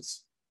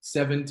courses,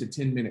 7 to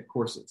 10 minute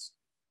courses,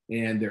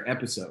 and they're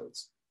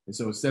episodes. And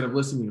so instead of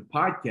listening to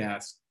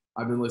podcasts,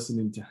 I've been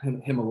listening to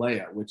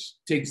Himalaya, which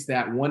takes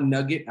that one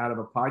nugget out of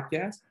a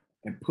podcast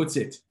and puts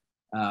it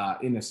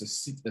in a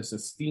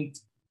succinct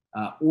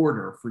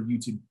order for you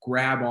to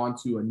grab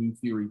onto a new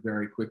theory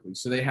very quickly.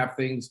 So they have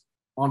things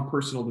on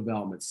personal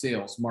development,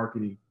 sales,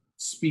 marketing,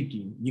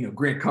 speaking.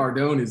 Grant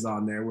Cardone is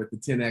on there with the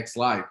 10X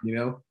Life,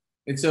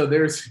 and so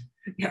there's,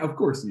 yeah, of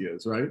course he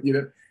is, right?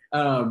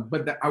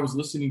 But I was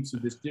listening to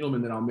this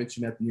gentleman that I'll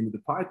mention at the end of the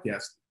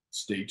podcast.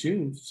 Stay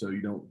tuned so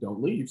you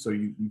don't leave, so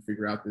you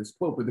figure out this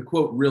quote. But the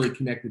quote really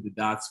connected the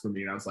dots for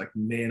me, and I was like,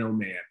 man, oh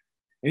man.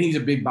 And he's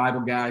a big Bible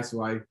guy,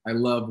 so I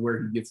love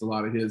where he gets a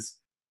lot of his,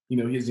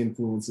 his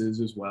influences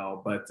as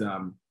well. But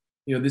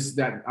this is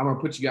that. I'm gonna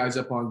put you guys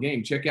up on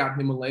game. Check out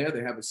Himalaya.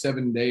 They have a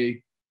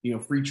 7-day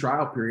free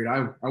trial period.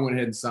 I went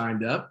ahead and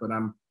signed up, but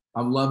I'm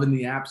loving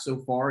the app so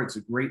far. It's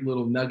a great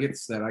little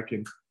nuggets that I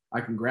can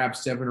grab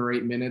 7 or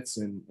 8 minutes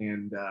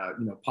and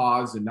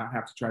pause and not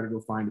have to try to go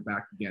find it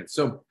back again.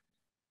 So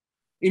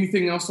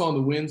anything else on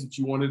the wins that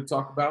you wanted to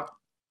talk about?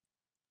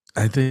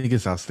 I think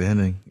it's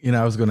outstanding.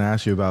 I was going to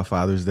ask you about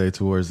Father's Day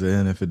towards the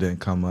end if it didn't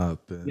come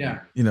up. And,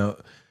 yeah.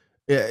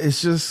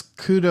 It's just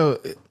kudos.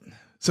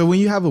 So when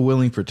you have a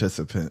willing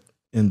participant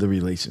in the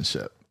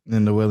relationship,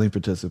 and the willing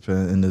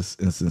participant in this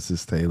instance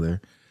is Taylor,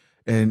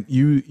 and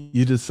you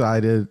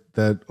decided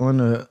that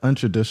on an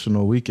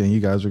untraditional weekend, you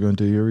guys were going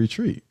to do your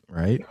retreat,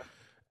 right?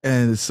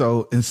 And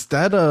so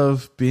instead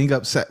of being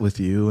upset with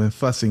you and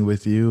fussing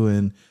with you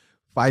and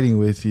fighting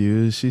with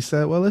you, she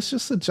said, well, let's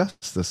just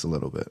adjust this a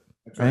little bit,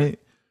 right?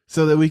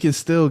 So that we can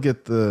still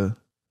get the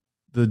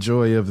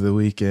joy of the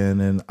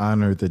weekend and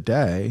honor the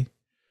day,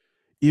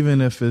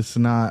 even if it's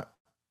not,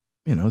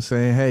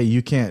 saying, hey,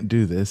 you can't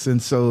do this.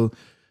 And so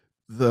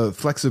the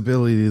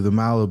flexibility, the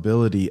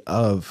malleability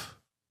of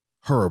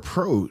her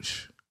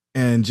approach,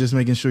 and just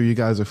making sure you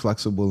guys are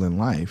flexible in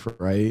life,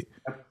 right?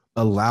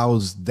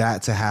 Allows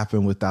that to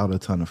happen without a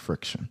ton of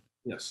friction.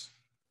 Yes.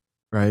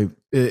 Right.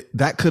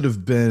 That could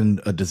have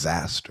been a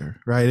disaster,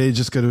 right? It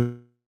just could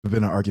have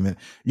been an argument.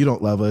 You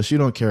don't love us. You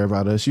don't care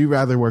about us. You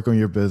rather work on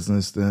your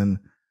business than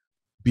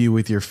be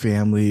with your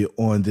family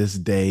on this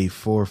day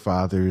for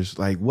fathers.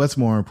 Like, what's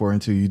more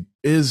important to you?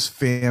 Is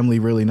family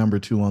really number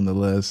 2 on the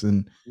list?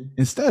 And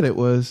instead it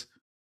was,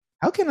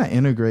 how can I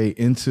integrate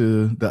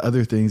into the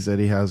other things that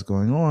he has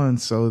going on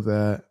so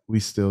that we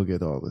still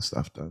get all this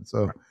stuff done?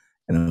 So,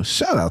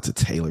 shout out to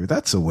Taylor.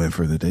 That's a win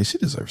for the day. She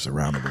deserves a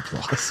round of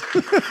applause.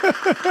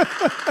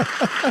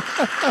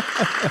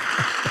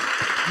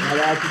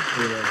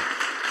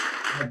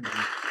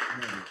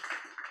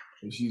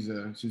 She's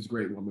a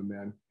great woman,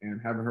 man.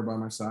 And having her by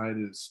my side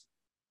is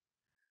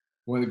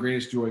one of the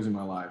greatest joys in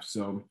my life.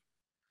 So,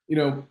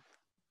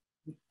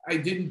 I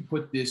didn't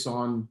put this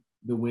on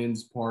the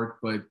wins part,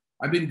 but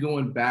I've been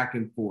going back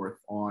and forth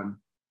on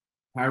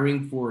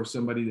hiring for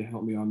somebody to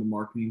help me on the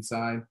marketing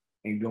side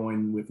and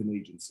going with an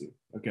agency.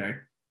 Okay.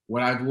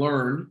 What I've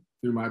learned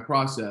through my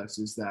process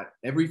is that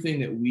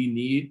everything that we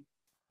need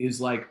is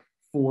like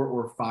 4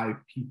 or 5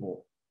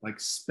 people, like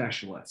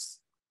specialists.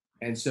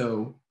 And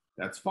so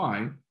that's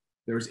fine.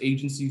 There's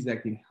agencies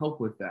that can help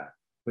with that.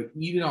 But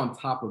even on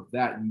top of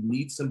that, you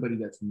need somebody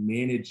that's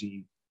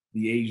managing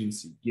the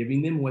agency,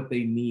 giving them what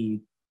they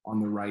need on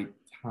the right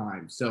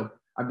time. So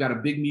I've got a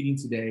big meeting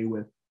today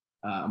with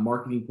a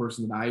marketing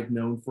person that I've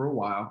known for a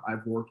while.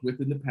 I've worked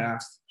with in the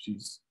past.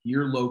 She's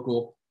here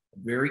local,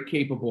 very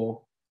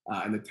capable,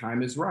 and the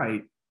time is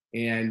right.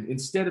 And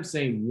instead of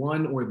saying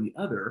one or the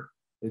other,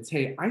 it's,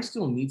 hey, I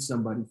still need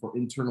somebody for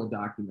internal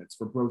documents,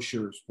 for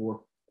brochures,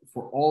 for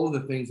all of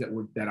the things that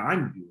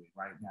I'm doing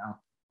right now.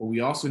 But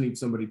we also need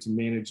somebody to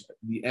manage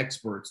the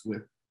experts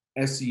with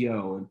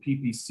SEO and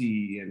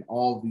PPC and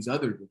all of these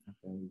other different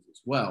things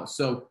as well.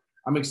 So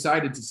I'm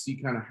excited to see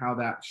kind of how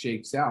that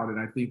shakes out. And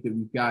I think that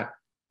we've got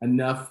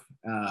enough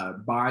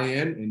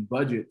buy-in and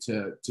budget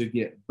to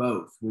get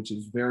both, which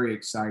is very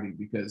exciting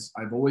because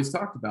I've always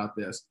talked about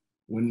this.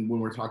 When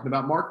we're talking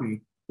about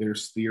marketing,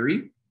 there's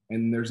theory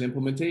and there's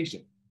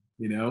implementation,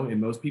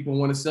 and most people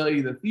want to sell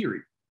you the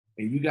theory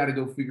and you got to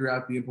go figure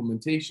out the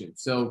implementation.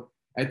 So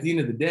at the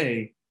end of the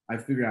day, I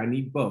figure I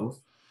need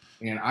both.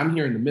 And I'm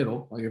here in the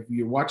middle. Like if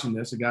you're watching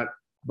this, I got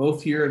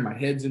both here and my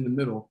head's in the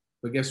middle.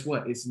 But guess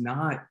what? It's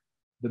not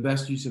the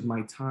best use of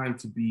my time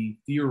to be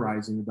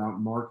theorizing about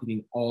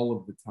marketing all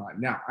of the time.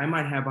 Now, I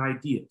might have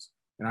ideas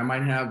and I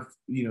might have,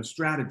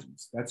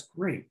 strategies. That's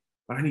great.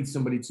 But I need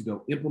somebody to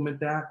go implement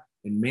that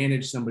and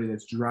manage somebody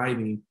that's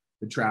driving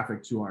the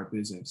traffic to our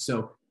business.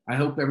 So I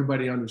hope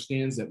everybody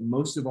understands that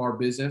most of our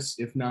business,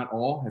 if not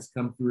all, has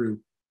come through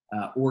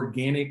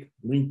organic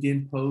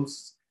LinkedIn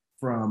posts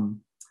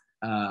from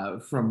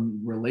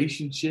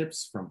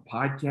relationships, from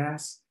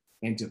podcasts,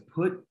 and to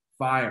put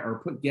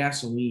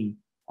gasoline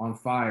on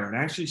fire and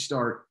actually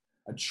start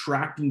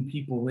attracting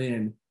people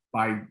in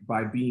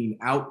by being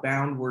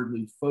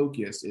outboundwardly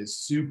focused is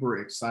super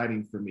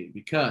exciting for me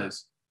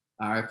because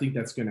I think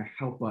that's going to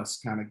help us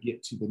kind of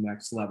get to the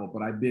next level.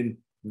 But I've been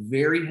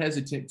very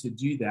hesitant to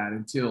do that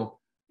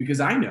because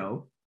I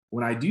know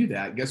when I do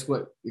that, guess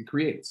what it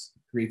creates?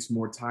 It creates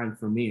more time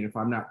for me. And if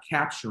I'm not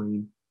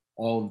capturing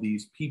all of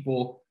these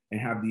people and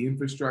have the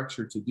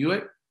infrastructure to do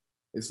it,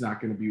 it's not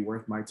going to be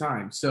worth my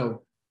time.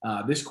 So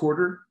this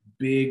quarter,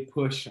 big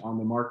push on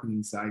the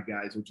marketing side,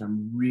 guys, which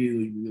I'm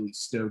really, really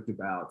stoked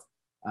about.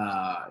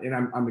 And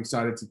I'm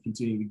excited to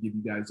continue to give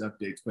you guys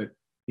updates. But,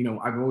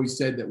 I've always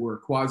said that we're a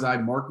quasi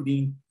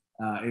marketing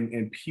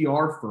and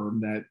PR firm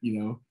that,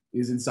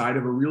 is inside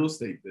of a real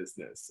estate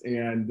business.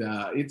 And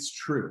it's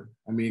true.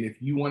 I mean,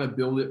 if you want to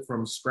build it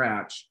from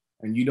scratch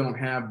and you don't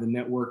have the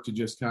network to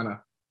just kind of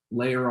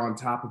layer on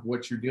top of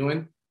what you're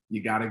doing,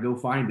 you got to go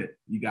find it.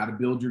 You got to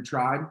build your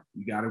tribe.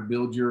 You got to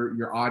build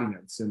your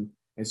audience. And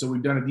so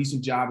we've done a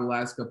decent job the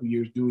last couple of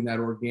years doing that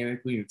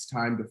organically. And it's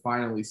time to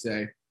finally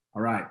say,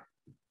 all right,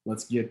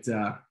 let's get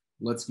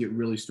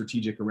really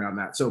strategic around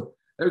that. So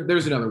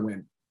there's another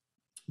win.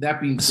 That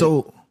being said,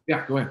 so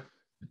yeah, go ahead.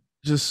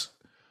 Just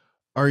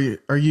are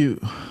you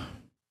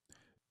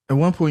at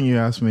one point you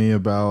asked me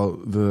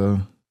about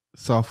the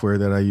software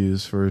that I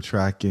use for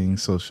tracking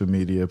social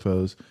media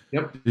posts.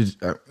 Yep.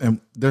 And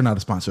they're not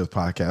a sponsor of the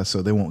podcast,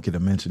 so they won't get a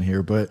mention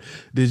here. But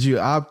did you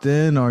opt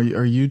in? Are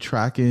you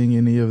tracking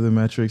any of the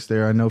metrics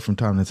there? I know from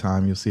time to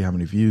time you'll see how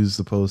many views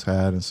the post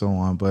had and so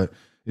on. But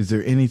is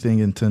there anything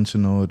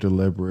intentional or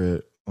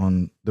deliberate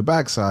on the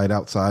backside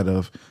outside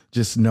of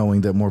just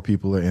knowing that more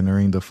people are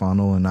entering the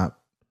funnel and not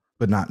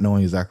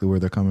knowing exactly where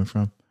they're coming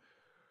from?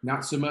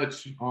 Not so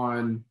much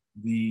on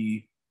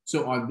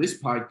so on this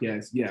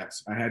podcast,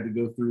 yes, I had to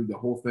go through the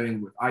whole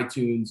thing with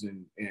iTunes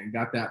and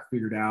got that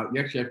figured out. You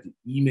actually have to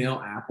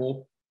email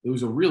Apple. It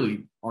was a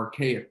really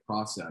archaic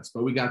process,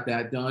 but we got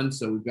that done.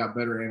 So we've got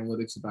better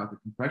analytics about the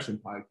compression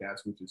podcast,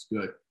 which is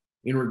good.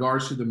 In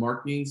regards to the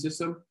marketing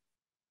system,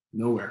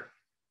 nowhere.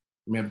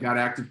 I mean, I've got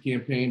Active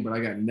Campaign, but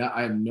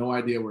I have no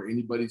idea where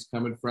anybody's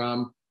coming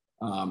from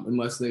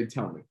unless they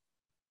tell me.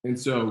 And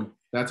so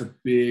that's a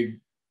big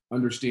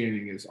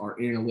understanding is our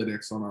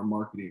analytics on our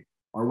marketing.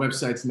 Our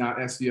website's not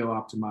SEO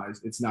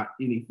optimized. It's not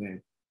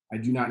anything. I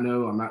do not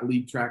know. I'm not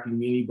lead tracking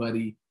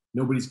anybody.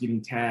 Nobody's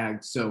getting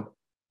tagged. So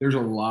there's a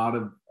lot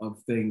of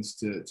things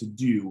to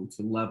do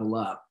to level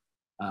up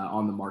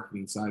on the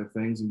marketing side of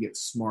things and get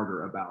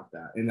smarter about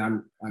that.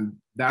 And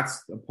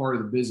that's a part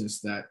of the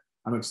business that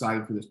I'm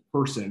excited for this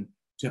person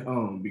to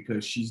own,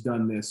 because she's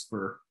done this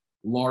for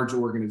large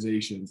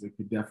organizations that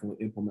could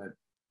definitely implement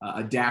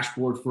a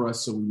dashboard for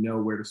us so we know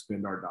where to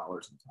spend our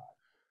dollars and time.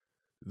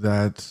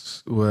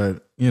 That's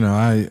what,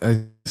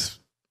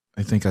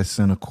 I think I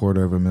sent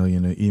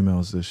 250,000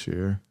 emails this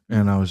year,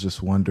 and I was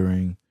just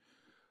wondering,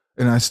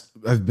 and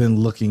I've been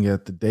looking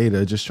at the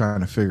data, just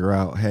trying to figure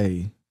out,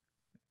 hey,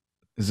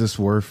 is this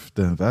worth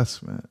the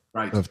investment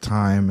of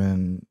time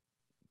and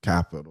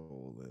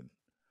capital,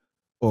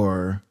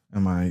 or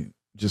am I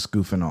just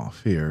goofing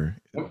off here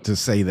to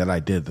say that I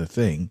did the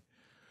thing?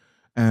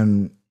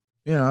 And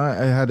I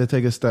had to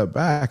take a step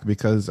back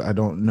because I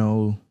don't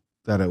know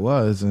that it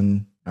was,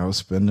 and I was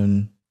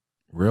spending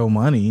real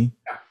money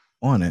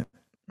on it,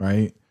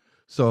 right?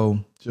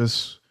 So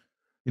just,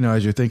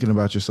 as you're thinking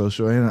about your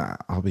social, and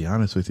I'll be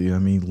honest with you, I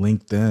mean,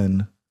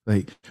 LinkedIn,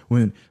 like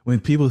when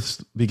people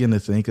begin to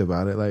think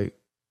about it, like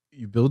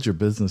you build your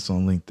business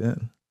on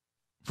LinkedIn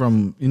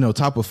from,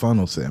 top of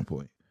funnel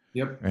standpoint.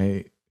 Yep.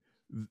 Right.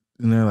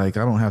 And they're like,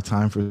 I don't have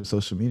time for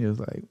social media. It's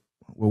like,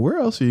 well, where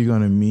else are you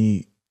going to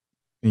meet,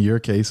 in your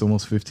case,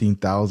 almost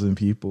 15,000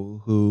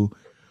 people who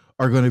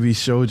are going to be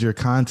showed your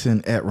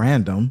content at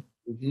random?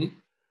 Mm-hmm.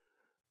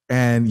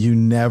 And you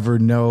never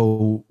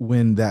know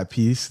when that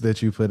piece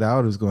that you put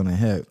out is going to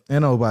hit.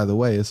 And oh, by the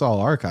way, it's all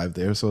archived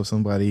there. So if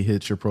somebody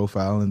hits your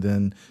profile and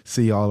then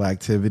see all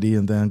activity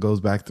and then goes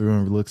back through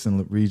and looks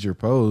and reads your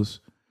posts,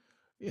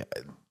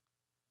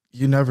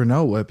 you never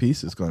know what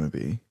piece is going to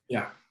be.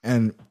 Yeah.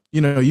 And,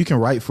 you can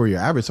write for your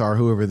avatar,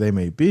 whoever they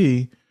may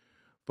be,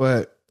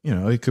 but,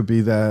 it could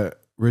be that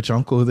rich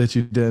uncle that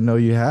you didn't know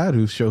you had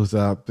who shows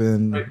up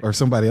or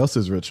somebody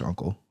else's rich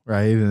uncle.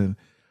 Right. And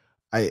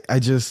I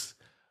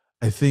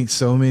think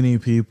so many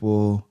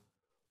people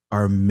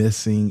are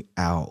missing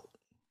out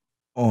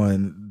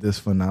on this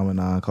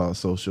phenomenon called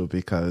social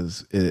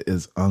because it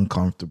is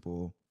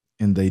uncomfortable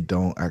and they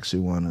don't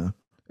actually want to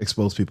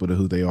expose people to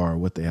who they are or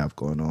what they have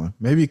going on.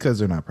 Maybe because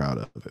they're not proud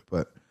of it,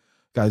 but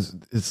guys,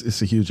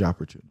 it's a huge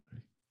opportunity.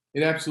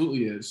 It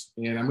absolutely is.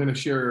 And I'm going to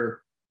share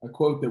a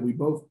quote that we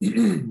both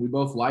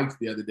liked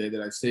the other day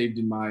that I saved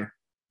in my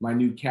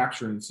new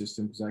capturing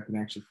system, because I can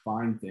actually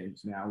find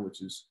things now,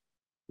 which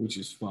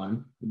is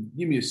fun.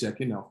 Give me a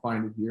second. I'll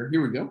find it here.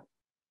 Here we go.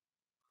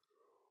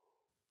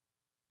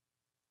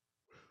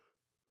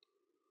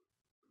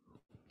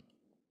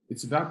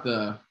 It's about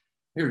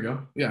here we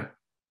go. Yeah.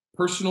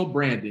 Personal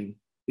branding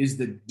is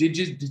the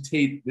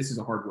this is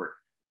a hard word.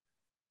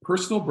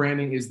 Personal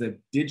branding is the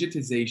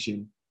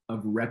digitization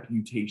of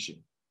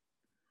reputation.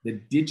 The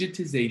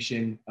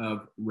digitization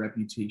of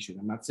reputation.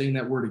 I'm not saying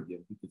that word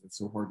again because it's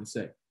so hard to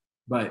say,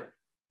 but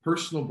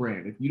personal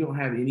brand, if you don't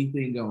have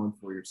anything going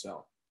for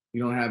yourself,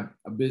 you don't have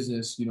a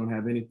business, you don't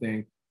have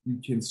anything, you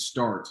can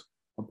start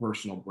a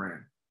personal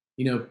brand.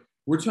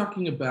 We're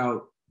talking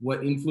about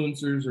what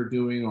influencers are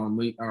doing on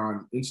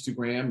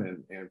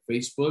Instagram and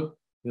Facebook.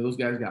 Those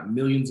guys got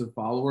millions of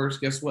followers.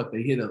 Guess what?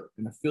 They hit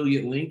an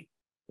affiliate link,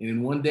 and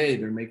in one day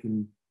they're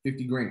making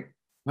 50 grand,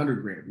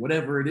 100 grand,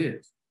 whatever it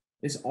is.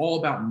 It's all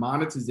about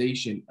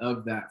monetization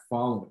of that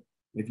following.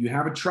 If you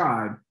have a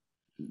tribe,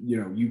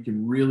 you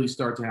can really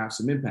start to have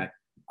some impact.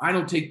 I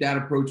don't take that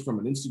approach from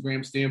an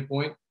Instagram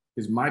standpoint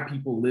because my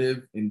people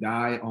live and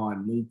die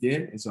on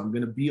LinkedIn. And so I'm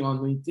going to be on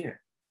LinkedIn.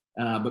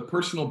 But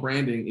personal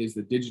branding is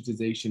the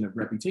digitization of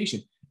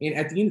reputation. And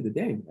at the end of the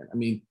day, man, I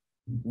mean,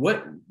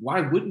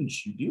 why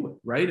wouldn't you do it?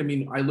 Right. I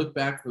mean, I look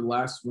back for the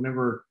last and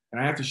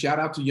I have to shout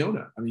out to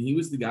Yona. I mean, he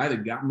was the guy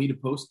that got me to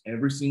post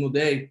every single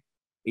day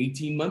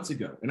 18 months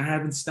ago. And I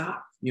haven't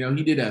stopped. He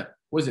did a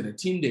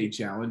 10-day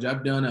challenge.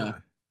 I've done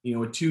a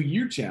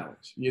 2-year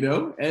challenge,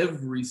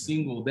 every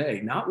single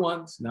day, not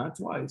once, not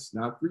twice,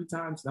 not 3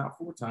 times, not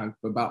 4 times,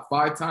 but about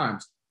 5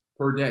 times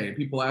per day. And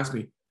people ask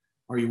me,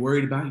 are you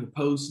worried about your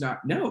posts?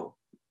 No,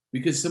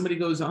 because somebody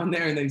goes on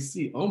there and they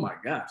see, oh my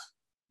gosh,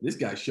 this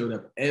guy showed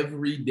up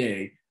every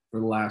day for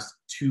the last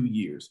 2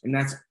 years. And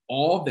that's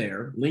all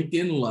there.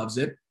 LinkedIn loves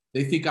it.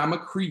 They think I'm a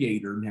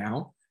creator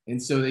now.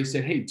 And so they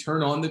said, hey,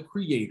 turn on the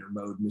creator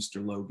mode,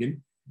 Mr.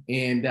 Logan.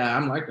 And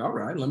I'm like, all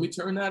right, let me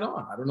turn that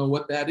on. I don't know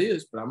what that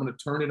is, but I'm going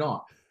to turn it on.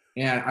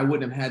 And I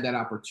wouldn't have had that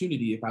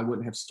opportunity if I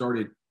wouldn't have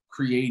started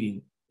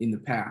creating in the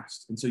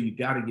past. And so you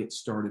got to get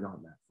started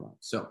on that front.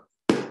 So,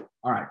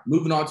 all right,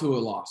 moving on to a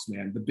loss,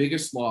 man. The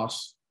biggest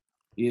loss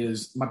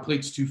is my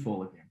plate's too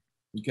full again.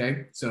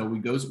 Okay. So we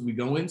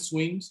go in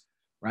swings,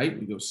 right?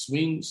 We go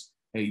swings.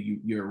 Hey,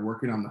 you're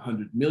working on the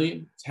 100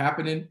 million. It's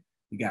happening.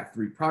 You got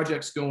 3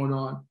 projects going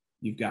on.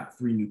 You've got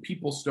 3 new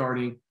people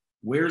starting.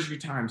 Where's your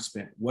time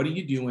spent? What are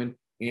you doing?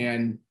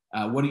 And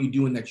What are you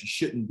doing that you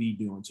shouldn't be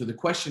doing? So the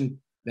question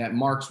that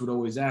Marks would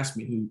always ask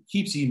me, who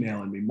keeps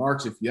emailing me,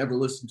 Marks, if you ever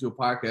listen to a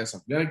podcast,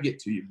 I'm going to get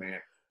to you, man.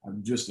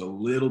 I'm just a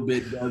little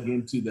bit dug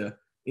into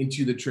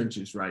the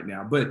trenches right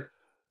now. But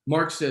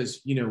Mark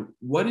says,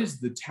 what is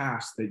the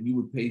task that you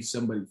would pay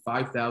somebody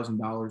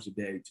 $5,000 a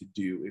day to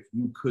do if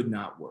you could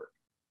not work?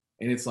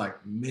 And it's like,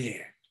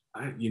 man,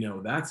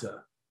 that's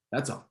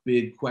a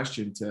big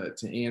question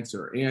to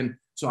answer. And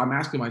so I'm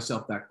asking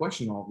myself that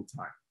question all the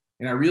time.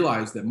 And I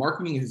realize that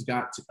marketing has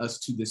got us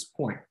to this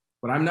point,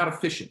 but I'm not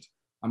efficient.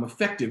 I'm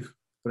effective,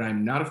 but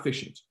I'm not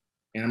efficient.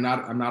 And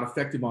I'm not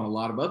effective on a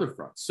lot of other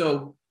fronts.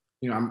 So,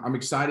 I'm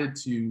excited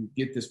to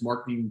get this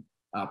marketing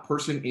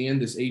person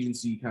and this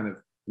agency kind of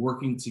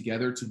working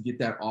together to get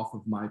that off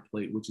of my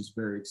plate, which is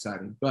very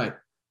exciting. But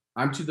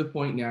I'm to the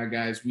point now,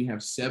 guys, we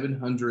have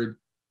 700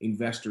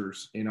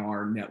 investors in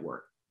our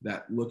network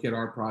that look at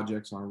our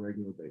projects on a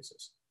regular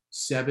basis.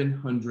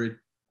 700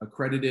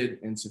 accredited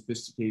and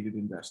sophisticated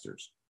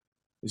investors.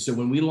 And so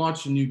when we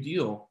launch a new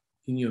deal,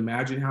 can you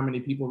imagine how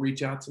many people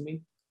reach out to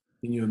me?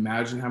 Can you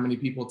imagine how many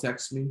people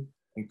text me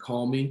and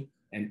call me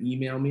and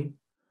email me?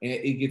 And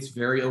it gets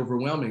very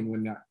overwhelming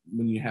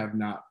when you have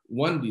not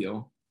one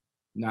deal,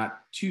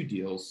 not two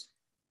deals,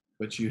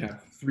 but you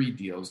have three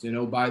deals.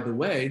 By the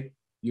way,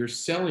 you're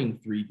selling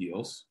three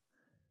deals.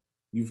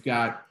 You've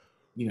got,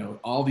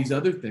 all these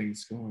other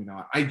things going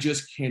on. I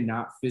just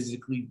cannot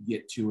physically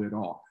get to it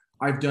all.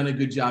 I've done a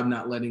good job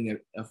not letting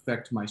it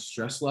affect my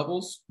stress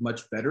levels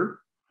much better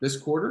this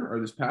quarter or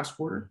this past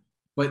quarter,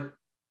 but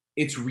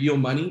it's real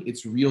money,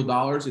 it's real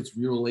dollars, it's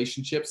real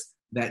relationships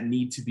that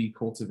need to be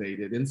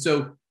cultivated. And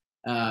so,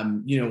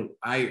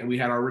 we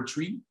had our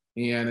retreat,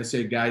 and I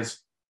said, guys,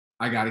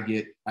 I gotta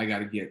get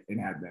an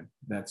admin.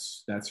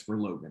 That's for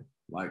Logan.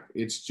 Like,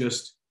 it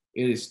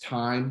is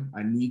time.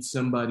 I need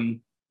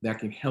somebody that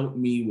can help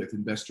me with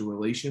investor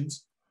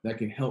relations, that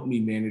can help me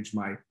manage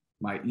my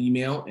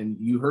email. And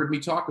you heard me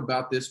talk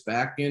about this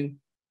back in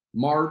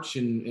March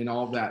and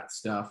all that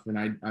stuff.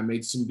 And I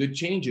made some good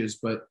changes,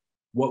 but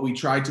what we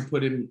tried to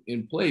put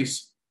in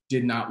place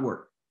did not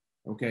work.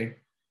 Okay.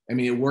 I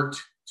mean, it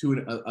worked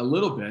to a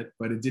little bit,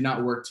 but it did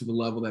not work to the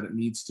level that it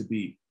needs to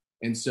be.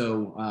 And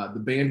so the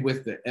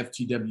bandwidth that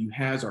FTW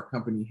has, our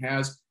company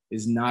has,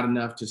 is not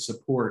enough to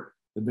support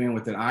the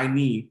bandwidth that I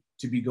need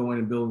to be going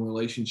and building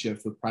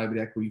relationships with private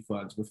equity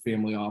funds, with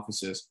family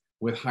offices,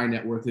 with high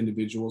net worth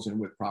individuals, and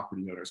with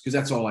property owners. Because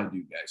that's all I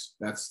do, guys.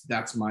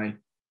 That's my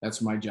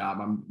job.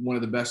 I'm one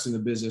of the best in the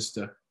business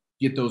to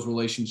get those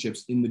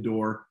relationships in the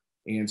door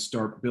and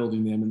start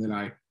building them. And then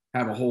I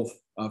have a whole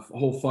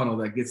funnel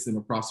that gets them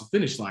across the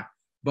finish line.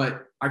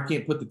 But I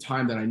can't put the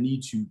time that I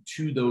need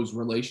to those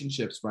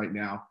relationships right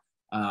now,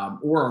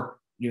 or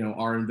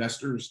our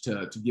investors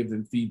to give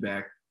them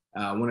feedback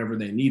whenever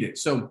they need it.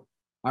 So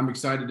I'm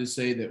excited to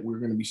say that we're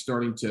going to be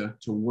starting to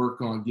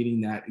work on getting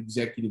that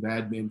executive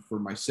admin for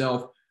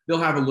myself. They'll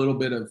have a little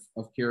bit of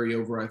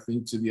carryover, I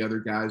think, to the other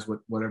guys,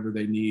 whatever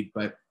they need.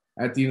 But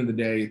at the end of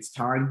the day, it's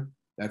time.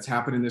 That's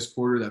happening this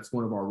quarter. That's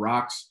one of our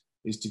rocks,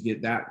 is to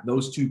get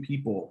those two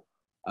people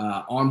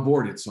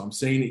onboarded. So I'm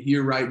saying it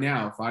here right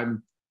now. If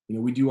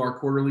we do our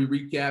quarterly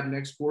recap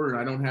next quarter and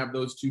I don't have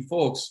those two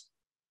folks,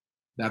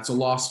 that's a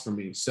loss for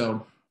me.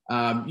 So,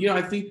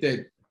 I think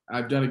that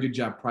I've done a good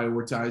job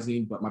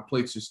prioritizing, but my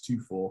plate's just too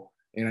full,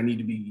 and I need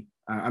to be.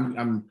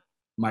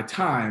 My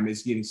time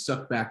is getting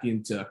sucked back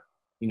into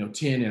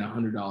 $10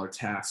 and $100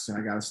 tasks, and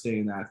I got to stay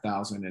in that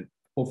 $1,000 and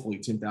hopefully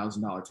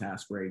 $10,000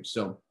 task range.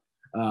 So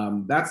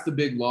that's the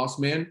big loss,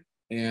 man.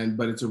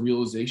 But it's a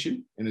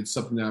realization, and it's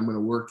something that I'm going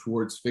to work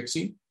towards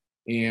fixing.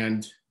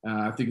 And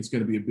I think it's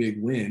going to be a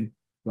big win.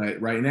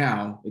 But right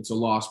now, it's a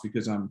loss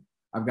because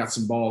I've got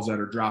some balls that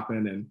are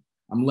dropping, and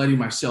I'm letting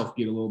myself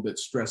get a little bit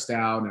stressed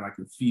out, and I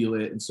can feel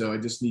it. And so I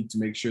just need to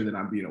make sure that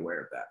I'm being aware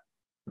of that.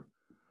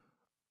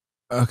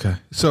 Okay.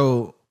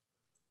 So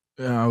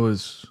I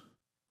was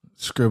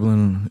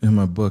scribbling in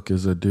my book,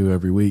 as I do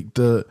every week.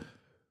 So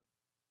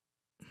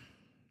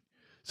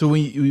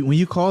when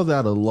you call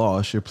that a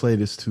loss, your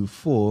plate is too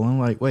full. I'm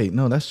like, wait,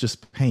 no, that's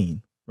just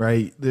pain,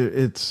 right?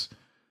 It's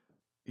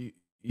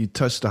you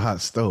touch the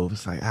hot stove.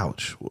 It's like,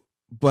 ouch.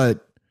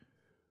 But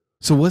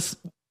so what's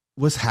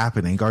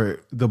happening? Are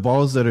the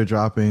balls that are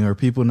dropping, are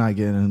people not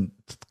getting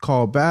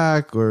called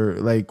back, or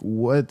like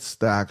what's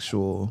the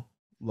actual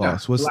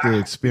loss? What's the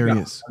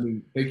experience? Yeah. I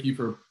mean, thank you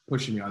for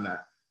pushing me on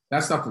that.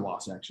 That's not the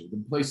loss, actually.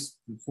 The place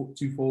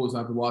too full is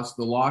not the loss.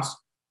 The loss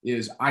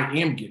is I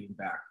am getting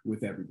back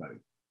with everybody,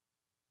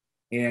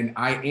 and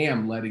I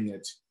am letting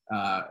it,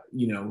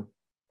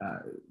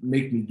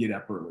 make me get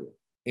up earlier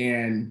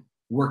and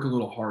work a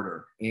little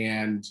harder.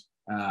 And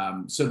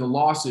so the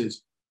loss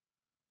is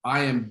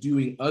I am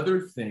doing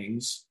other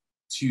things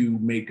to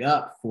make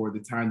up for the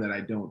time that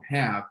I don't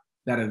have,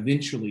 that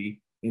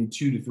eventually in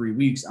 2 to 3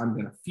 weeks, I'm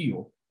going to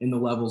feel in the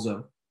levels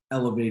of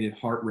elevated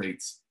heart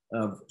rates,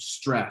 of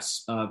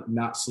stress, of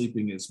not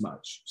sleeping as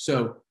much.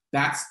 So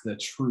that's the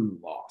true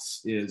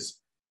loss, is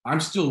I'm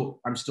still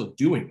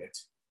doing it.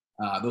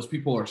 Those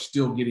people are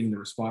still getting the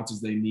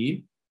responses they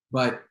need,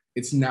 but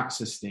it's not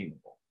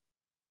sustainable.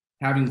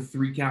 Having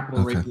 3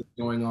 capital Okay. raises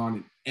going on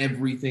and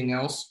everything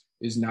else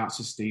is not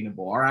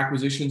sustainable. Our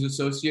acquisitions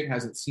associate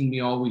hasn't seen me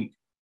all week.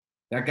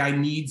 That guy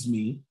needs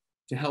me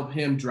to help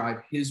him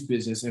drive his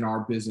business and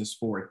our business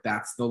forward.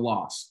 That's the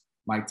loss.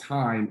 My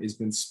time has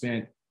been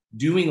spent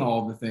doing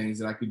all the things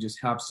that I could just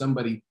have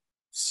somebody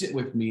sit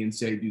with me and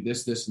say, do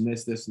this, this, and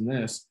this, this, and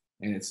this,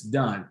 and it's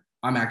done.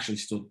 I'm actually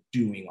still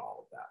doing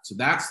all of that. So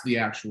that's the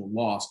actual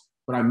loss,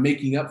 but I'm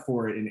making up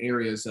for it in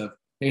areas of,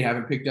 hey, I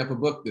haven't picked up a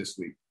book this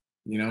week.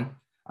 You know,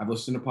 I've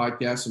listened to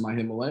podcasts in my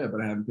Himalaya,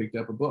 but I haven't picked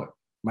up a book.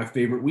 My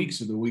favorite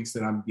weeks are the weeks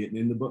that I'm getting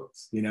in the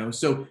books, you know?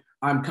 So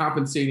I'm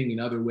compensating in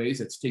other ways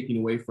that's taking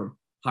away from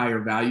higher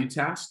value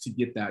tasks to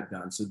get that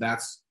done. So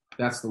that's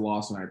the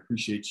loss. And I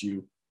appreciate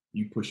you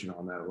pushing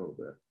on that a little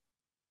bit.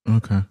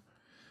 Okay.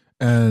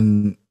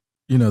 And,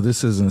 you know,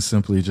 this isn't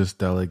simply just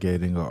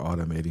delegating or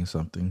automating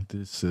something.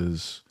 This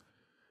is,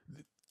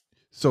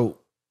 so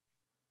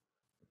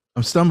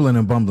I'm stumbling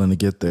and bumbling to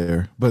get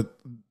there, but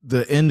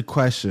the end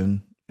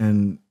question,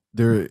 and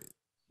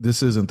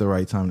this isn't the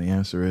right time to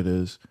answer it,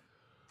 is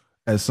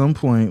at some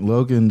point,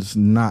 Logan's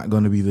not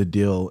going to be the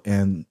deal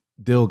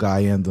guy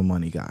and the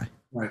money guy.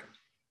 Right.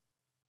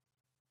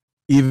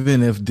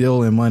 Even if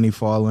deal and money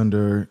fall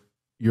under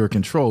your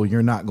control,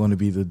 you're not going to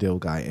be the deal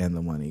guy and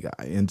the money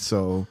guy. And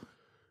so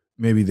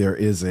maybe there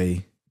is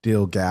a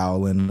deal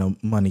gal and a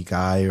money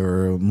guy,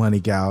 or a money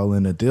gal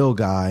and a deal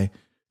guy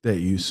that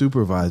you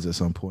supervise at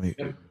some point.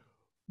 Yep.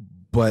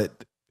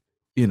 But,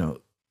 you know,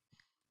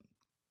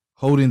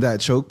 holding that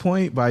choke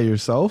point by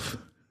yourself,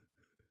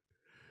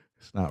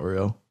 it's not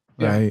real,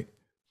 right?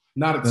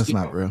 Not at That's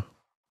scale. not real.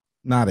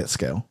 Not at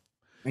scale.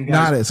 And guys,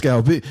 Not at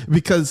scale.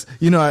 Because,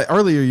 you know,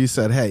 earlier you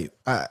said, hey,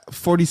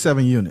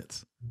 47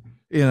 units.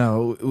 You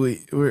know,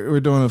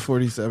 we're doing a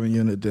 47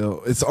 unit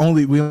deal.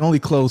 We only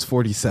closed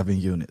 47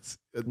 units.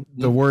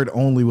 The word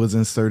only was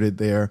inserted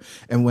there.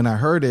 And when I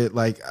heard it,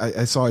 like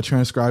I saw it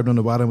transcribed on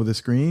the bottom of the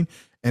screen,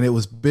 and it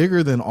was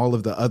bigger than all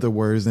of the other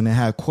words, and it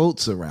had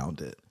quotes around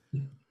it.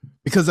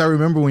 Because I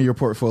remember when your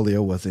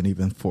portfolio wasn't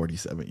even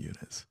 47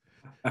 units.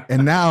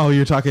 And now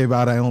you're talking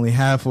about, I only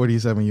have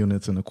 47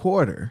 units in a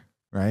quarter,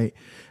 right?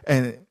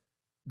 And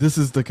this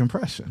is the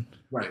compression,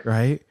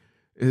 right?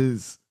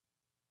 Is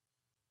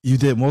you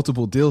did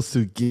multiple deals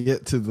to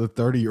get to the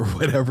 30 or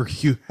whatever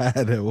you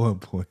had at one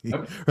point,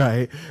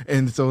 right?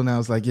 And so now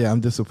it's like, yeah,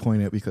 I'm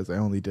disappointed because I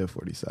only did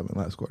 47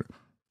 last quarter.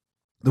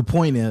 The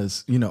point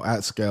is, you know,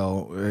 at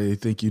scale, I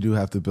think you do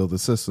have to build the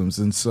systems.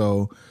 And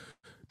so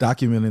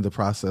documenting the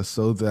process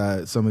so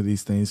that some of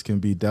these things can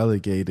be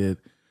delegated,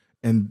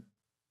 and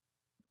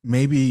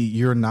maybe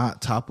you're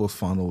not top of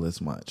funnel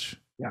as much.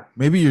 Yeah.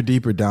 Maybe you're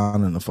deeper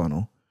down in the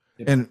funnel.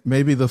 Yep. And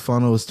maybe the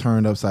funnel is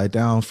turned upside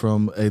down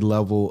from a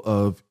level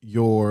of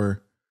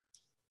your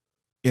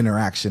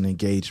interaction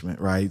engagement,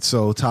 right?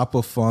 So top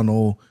of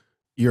funnel,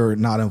 you're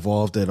not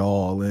involved at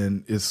all,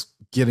 and it's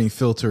getting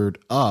filtered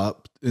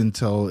up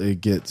until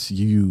it gets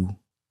you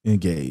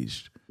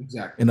engaged.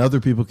 Exactly. And other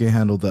people can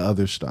handle the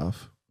other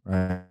stuff,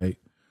 right?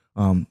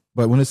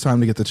 But when it's time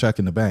to get the check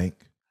in the bank,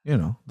 you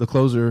know, the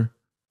closer,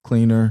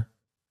 cleaner,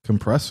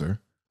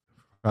 compressor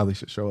probably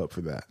should show up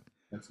for that.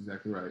 That's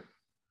exactly right.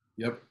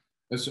 Yep.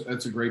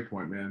 That's a great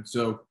point, man.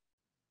 So,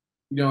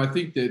 you know, I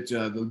think that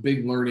the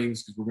big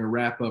learnings, because we're going to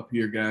wrap up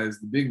here,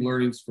 guys, the big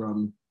learnings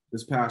from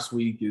this past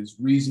week is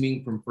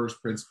reasoning from first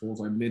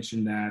principles. I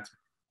mentioned that.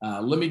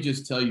 Let me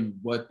just tell you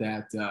what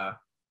that,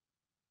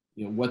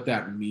 what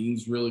that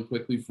means really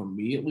quickly, from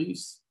me at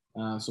least,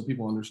 so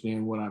people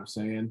understand what I'm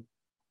saying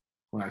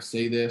when I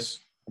say this.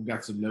 I've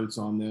got some notes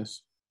on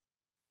this.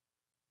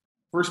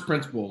 First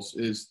principles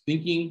is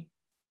thinking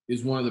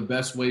is one of the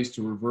best ways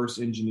to reverse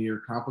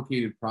engineer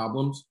complicated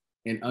problems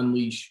and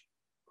unleash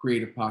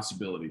creative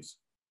possibilities.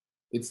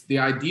 It's the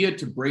idea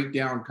to break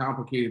down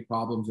complicated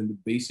problems into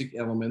basic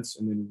elements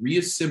and then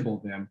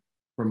reassemble them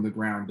from the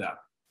ground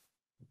up.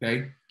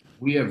 Okay.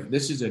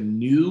 This is a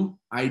new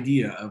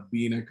idea of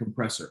being a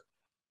compressor.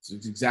 So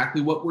it's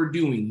exactly what we're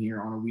doing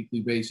here on a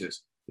weekly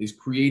basis, is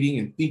creating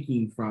and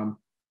thinking from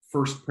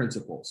first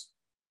principles.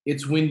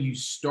 It's when you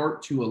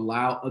start to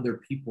allow other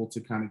people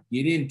to kind of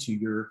get into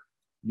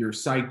your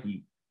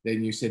psyche,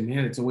 then you say,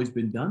 man, it's always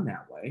been done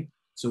that way.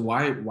 So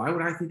why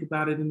would I think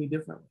about it any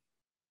differently?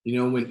 You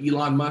know, when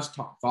Elon Musk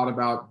thought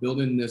about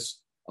building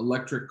this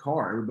electric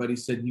car, everybody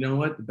said, you know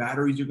what? The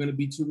batteries are going to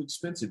be too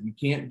expensive. You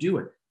can't do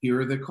it. Here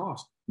are the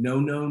costs. No.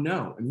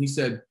 And he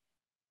said,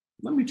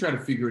 let me try to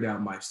figure it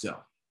out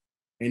myself.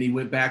 And he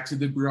went back to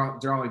the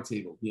drawing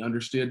table. He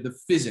understood the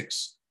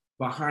physics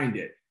behind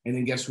it. And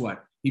then guess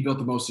what? He built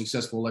the most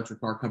successful electric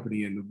car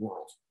company in the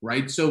world,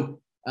 right? So,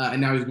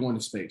 and now he's going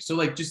to space. So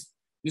like, just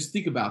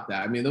think about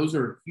that. I mean, those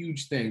are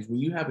huge things. When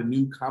you have a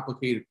new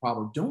complicated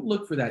problem, don't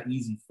look for that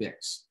easy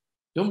fix.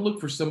 Don't look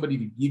for somebody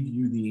to give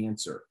you the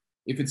answer.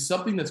 If it's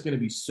something that's going to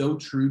be so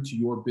true to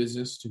your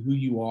business, to who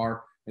you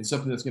are, and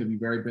something that's going to be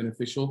very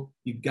beneficial,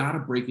 you've got to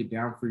break it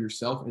down for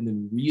yourself and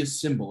then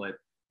reassemble it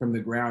from the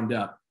ground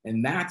up.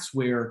 And that's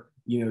where,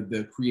 you know,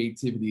 the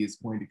creativity is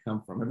going to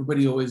come from.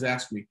 Everybody always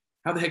asks me,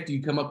 how the heck do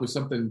you come up with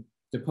something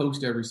to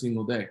post every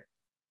single day?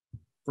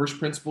 First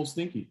principles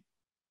thinking.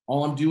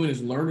 All I'm doing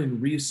is learning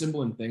and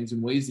reassembling things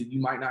in ways that you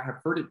might not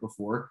have heard it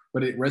before,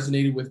 but it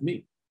resonated with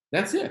me.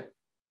 That's it.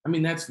 I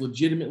mean, that's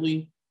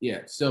legitimately,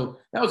 yeah. So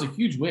that was a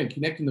huge win,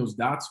 connecting those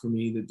dots for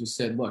me that just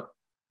said, look,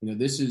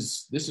 this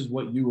is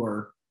what you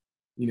are,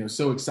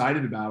 so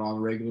excited about on a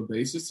regular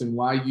basis and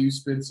why you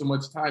spend so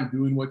much time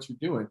doing what you're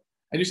doing.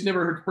 I just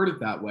never heard it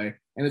that way.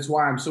 And it's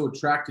why I'm so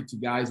attracted to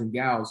guys and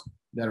gals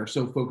that are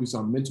so focused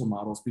on mental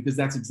models, because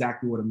that's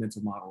exactly what a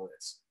mental model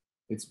is.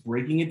 It's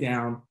breaking it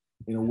down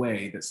in a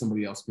way that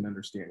somebody else can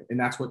understand it. And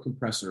that's what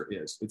Compressor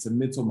is. It's a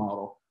mental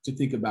model to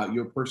think about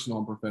your personal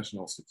and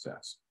professional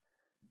success.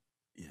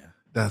 Yeah,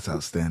 that's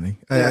outstanding.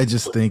 I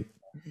just think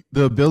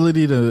the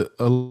ability to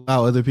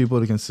allow other people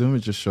to consume it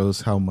just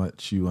shows how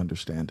much you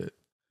understand it.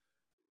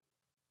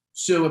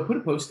 So I put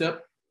a post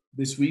up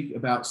this week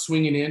about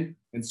swinging in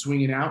and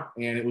swinging out,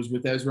 and it was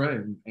with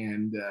Ezra,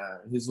 and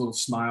his little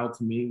smile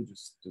to me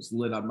just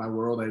lit up my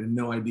world. I had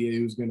no idea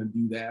he was going to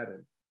do that,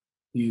 and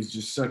he's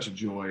just such a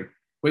joy.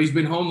 But he's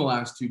been home the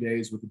last 2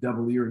 days with a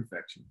double ear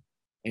infection,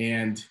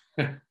 and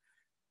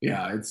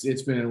yeah,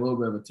 it's been a little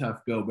bit of a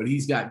tough go. But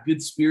he's got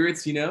good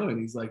spirits, and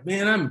he's like,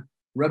 man, I'm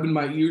rubbing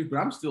my ears, but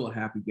I'm still a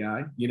happy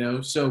guy,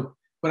 So,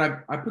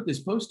 but I put this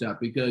post up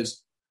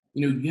because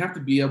you have to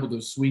be able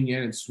to swing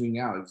in and swing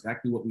out,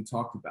 exactly what we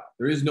talked about.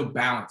 There is no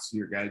balance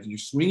here, guys. You're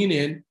swinging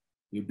in,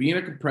 you're being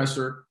a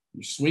compressor,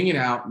 you're swinging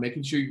out,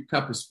 making sure your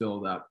cup is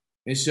filled up.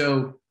 And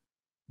so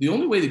the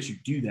only way that you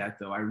do that,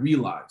 though, I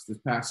realized this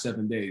past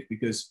 7 days,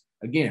 because,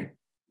 again,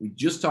 we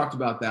just talked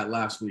about that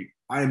last week.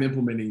 I am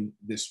implementing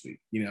this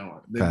week,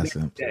 the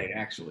next day,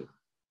 actually.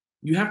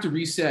 You have to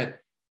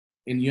reset,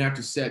 and you have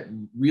to set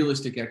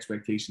realistic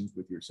expectations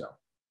with yourself.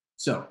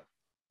 So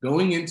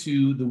going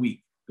into the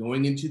week,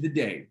 going into the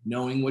day,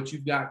 knowing what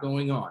you've got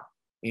going on,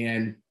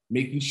 and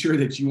making sure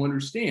that you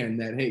understand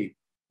that, hey,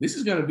 this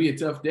is going to be a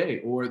tough day,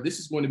 or this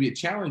is going to be a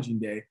challenging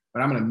day,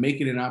 but I'm going to make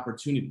it an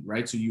opportunity,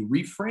 right? So you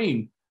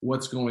reframe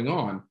what's going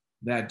on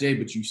that day,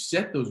 but you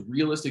set those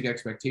realistic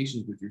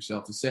expectations with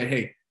yourself to say,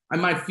 hey, I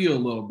might feel a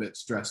little bit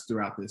stressed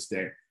throughout this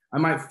day. I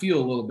might feel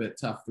a little bit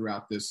tough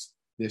throughout this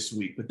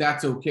week, but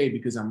that's okay,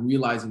 because I'm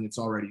realizing it's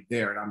already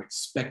there and I'm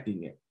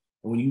expecting it.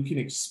 And when you can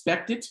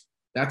expect it,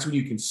 that's when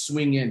you can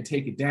swing in,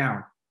 take it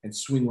down, and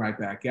swing right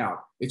back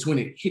out. It's when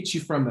it hits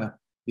you from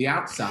the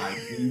outside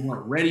and you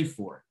weren't ready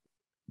for it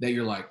that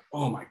you're like,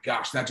 oh my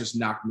gosh, that just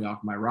knocked me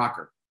off my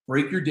rocker.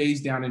 Break your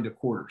days down into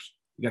quarters.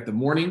 You got the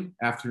morning,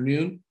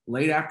 afternoon,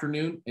 late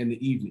afternoon, and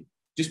the evening.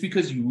 Just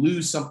because you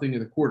lose something in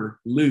the quarter,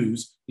 you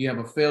have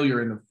a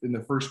failure in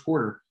the first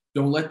quarter,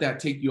 don't let that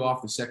take you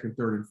off the second,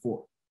 third, and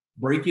fourth.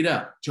 Break it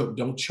up.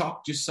 Don't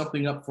chalk just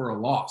something up for a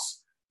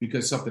loss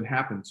because something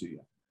happened to you.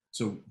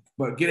 So,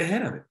 but get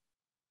ahead of it.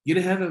 Get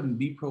ahead of it and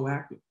be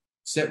proactive.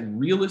 Set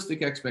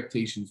realistic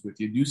expectations with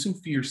you. Do some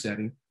fear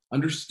setting.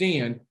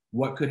 Understand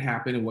what could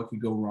happen and what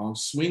could go wrong.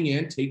 Swing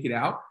in, take it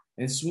out,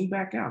 and swing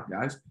back out,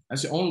 guys.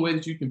 That's the only way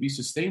that you can be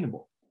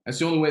sustainable. That's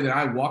the only way that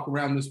I walk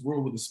around this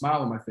world with a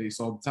smile on my face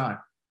all the time.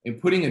 And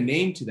putting a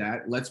name to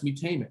that lets me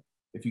tame it.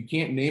 If you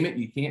can't name it,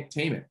 you can't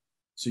tame it.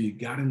 So you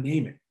got to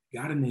name it.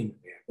 You got to name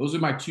it, man. Those are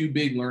my two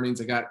big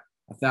learnings. I got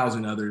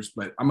 1,000 others,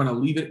 but I'm going to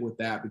leave it with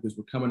that because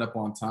we're coming up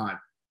on time.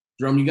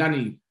 Jerome, you got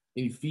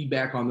any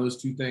feedback on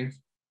those two things?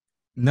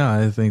 No,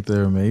 I think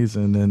they're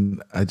amazing.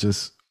 And I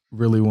just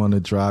really want to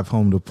drive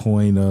home the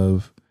point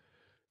of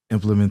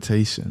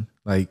implementation.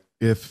 Like,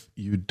 if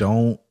you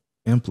don't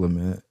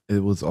implement,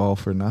 it was all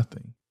for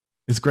nothing.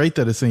 It's great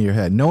that it's in your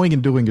head. Knowing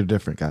and doing are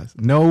different, guys.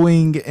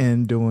 Knowing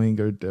and doing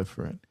are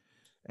different.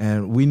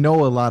 And we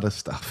know a lot of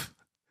stuff.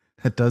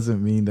 That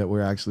doesn't mean that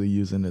we're actually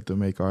using it to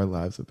make our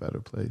lives a better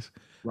place.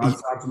 Rob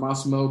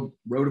Massimo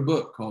wrote a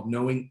book called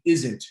Knowing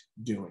Isn't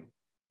Doing.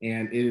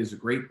 And it is a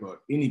great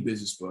book, any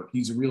business book.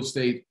 He's a real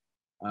estate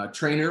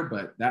trainer,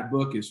 but that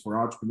book is for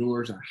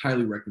entrepreneurs. I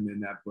highly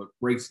recommend that book.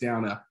 Breaks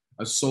down a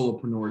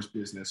solopreneur's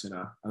business in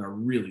a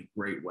really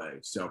great way.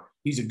 So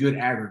he's a good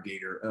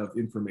aggregator of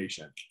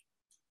information.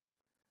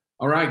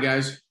 All right,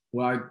 guys.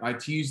 Well, I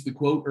teased the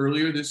quote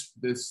earlier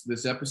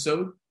this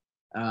episode.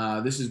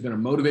 This has been a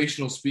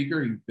motivational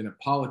speaker. He's been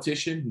a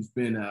politician. He's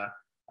been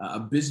a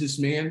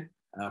businessman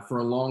for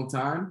a long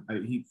time.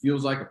 He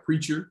feels like a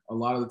preacher a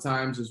lot of the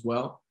times as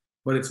well.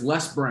 But it's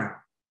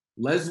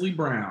Leslie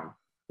Brown,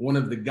 one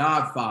of the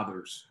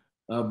godfathers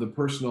of the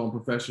personal and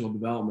professional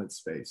development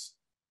space.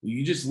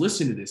 You just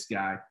listen to this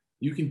guy,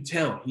 you can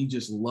tell he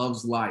just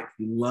loves life.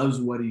 He loves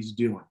what he's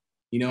doing.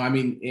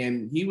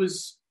 And he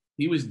was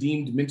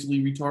deemed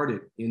mentally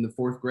retarded in the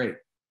 4th grade,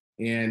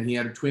 and he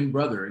had a twin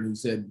brother, and he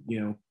said,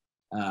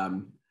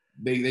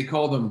 they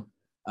called him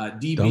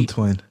DB. Dumb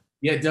twin.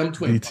 Yeah, dumb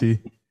twin.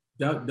 DT.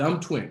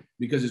 Dumb twin,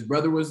 because his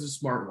brother was the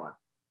smart one.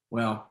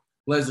 Well,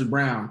 Leslie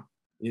Brown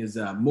is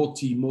a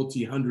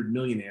multi-hundred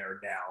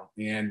millionaire now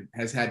and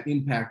has had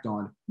impact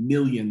on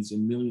millions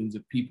and millions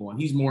of people. And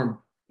he's more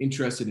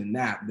interested in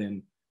that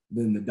than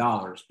the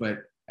dollars.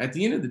 But at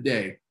the end of the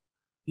day,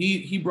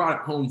 he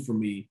brought it home for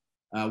me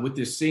with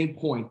this same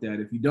point that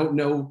if you don't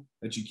know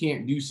that you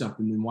can't do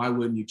something, then why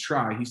wouldn't you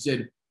try? He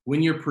said,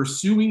 when you're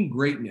pursuing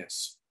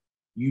greatness,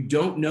 you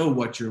don't know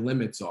what your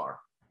limits are.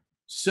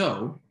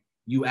 So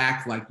you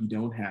act like you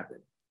don't have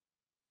it.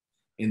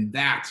 And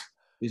that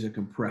is a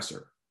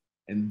compressor.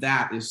 And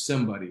that is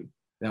somebody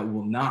that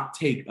will not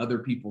take other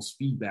people's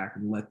feedback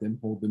and let them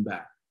hold them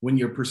back. When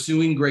you're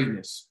pursuing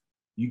greatness,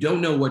 you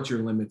don't know what your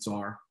limits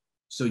are.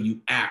 So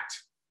you act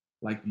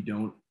like you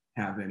don't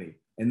have any.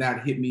 And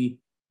that hit me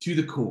to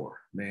the core,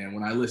 man,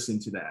 when I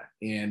listened to that.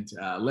 And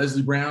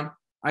Leslie Brown,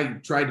 I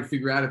tried to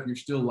figure out if you're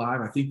still alive.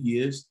 I think he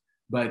is.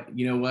 But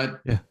you know what?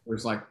 Yeah.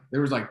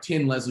 There was like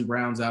 10 Leslie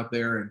Browns out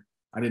there, and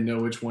I didn't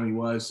know which one he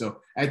was.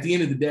 So at the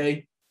end of the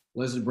day,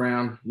 Leslie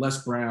Brown,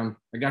 Les Brown,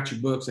 I got your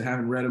books. I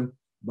haven't read them,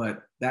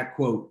 but that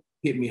quote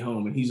hit me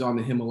home, and he's on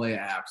the Himalaya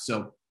app.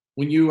 So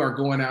when you are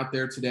going out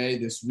there today,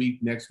 this week,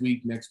 next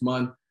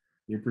month,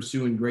 you're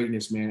pursuing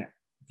greatness, man.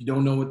 If you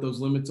don't know what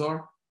those limits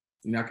are,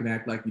 you're not going to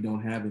act like you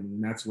don't have any.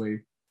 And that's the way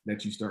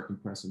that you start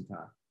compressing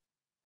time.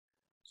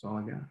 That's all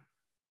I got.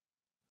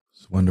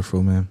 It's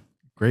wonderful, man.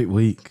 Great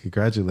week.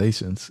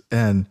 Congratulations.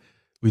 And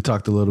we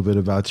talked a little bit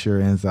about your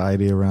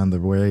anxiety around the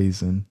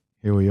raise, and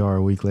here we are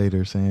a week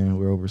later saying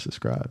we're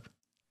oversubscribed.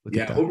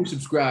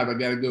 Oversubscribed. I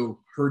got to go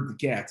herd the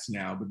cats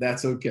now, but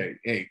that's okay.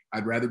 Hey,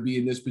 I'd rather be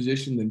in this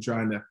position than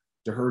trying to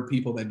herd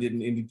people that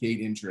didn't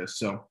indicate interest.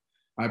 So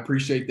I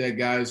appreciate that,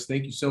 guys.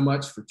 Thank you so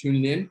much for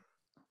tuning in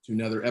to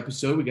another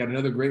episode. We got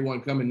another great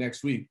one coming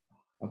next week.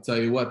 I'll tell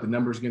you what, the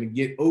number is going to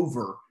get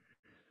over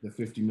the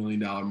 $50 million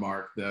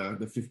mark, the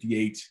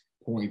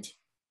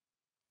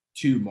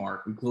 58.2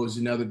 mark. We closed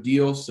another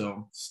deal,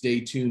 so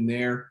stay tuned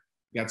there.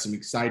 Got some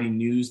exciting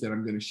news that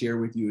I'm going to share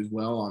with you as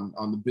well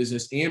on the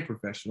business and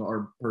professional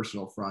or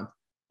personal front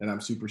that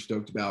I'm super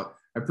stoked about.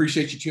 I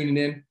appreciate you tuning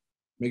in.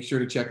 Make sure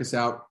to check us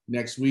out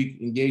next week.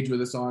 Engage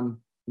with us on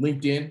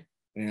LinkedIn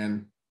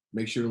and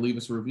make sure to leave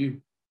us a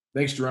review.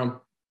 Thanks, Jerome.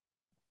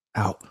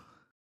 Out.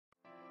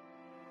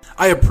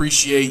 I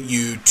appreciate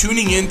you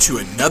tuning in to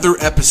another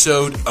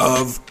episode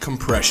of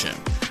Compression.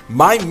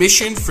 My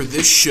mission for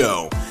this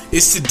show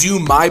is to do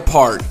my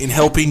part in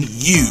helping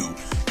you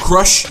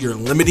crush your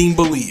limiting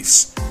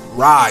beliefs,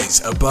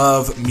 rise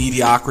above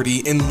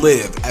mediocrity, and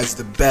live as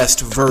the best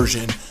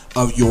version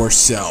of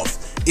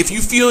yourself. If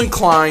you feel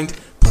inclined,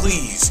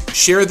 please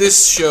share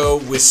this show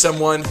with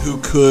someone who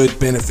could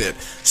benefit,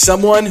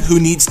 someone who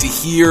needs to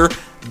hear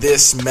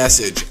this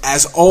message.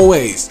 As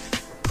always,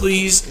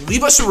 please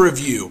leave us a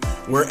review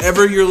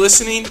wherever you're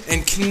listening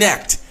and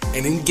connect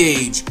and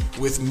engage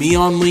with me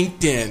on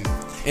LinkedIn.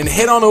 And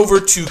head on over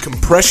to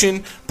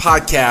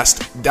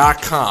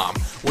compressionpodcast.com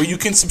where you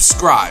can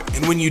subscribe.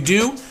 And when you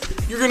do,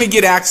 you're going to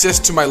get access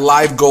to my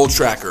live goal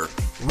tracker,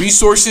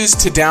 resources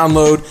to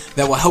download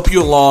that will help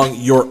you along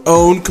your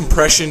own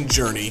compression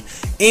journey.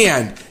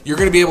 And you're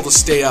going to be able to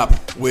stay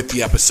up with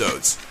the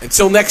episodes.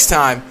 Until next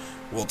time,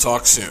 we'll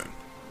talk soon.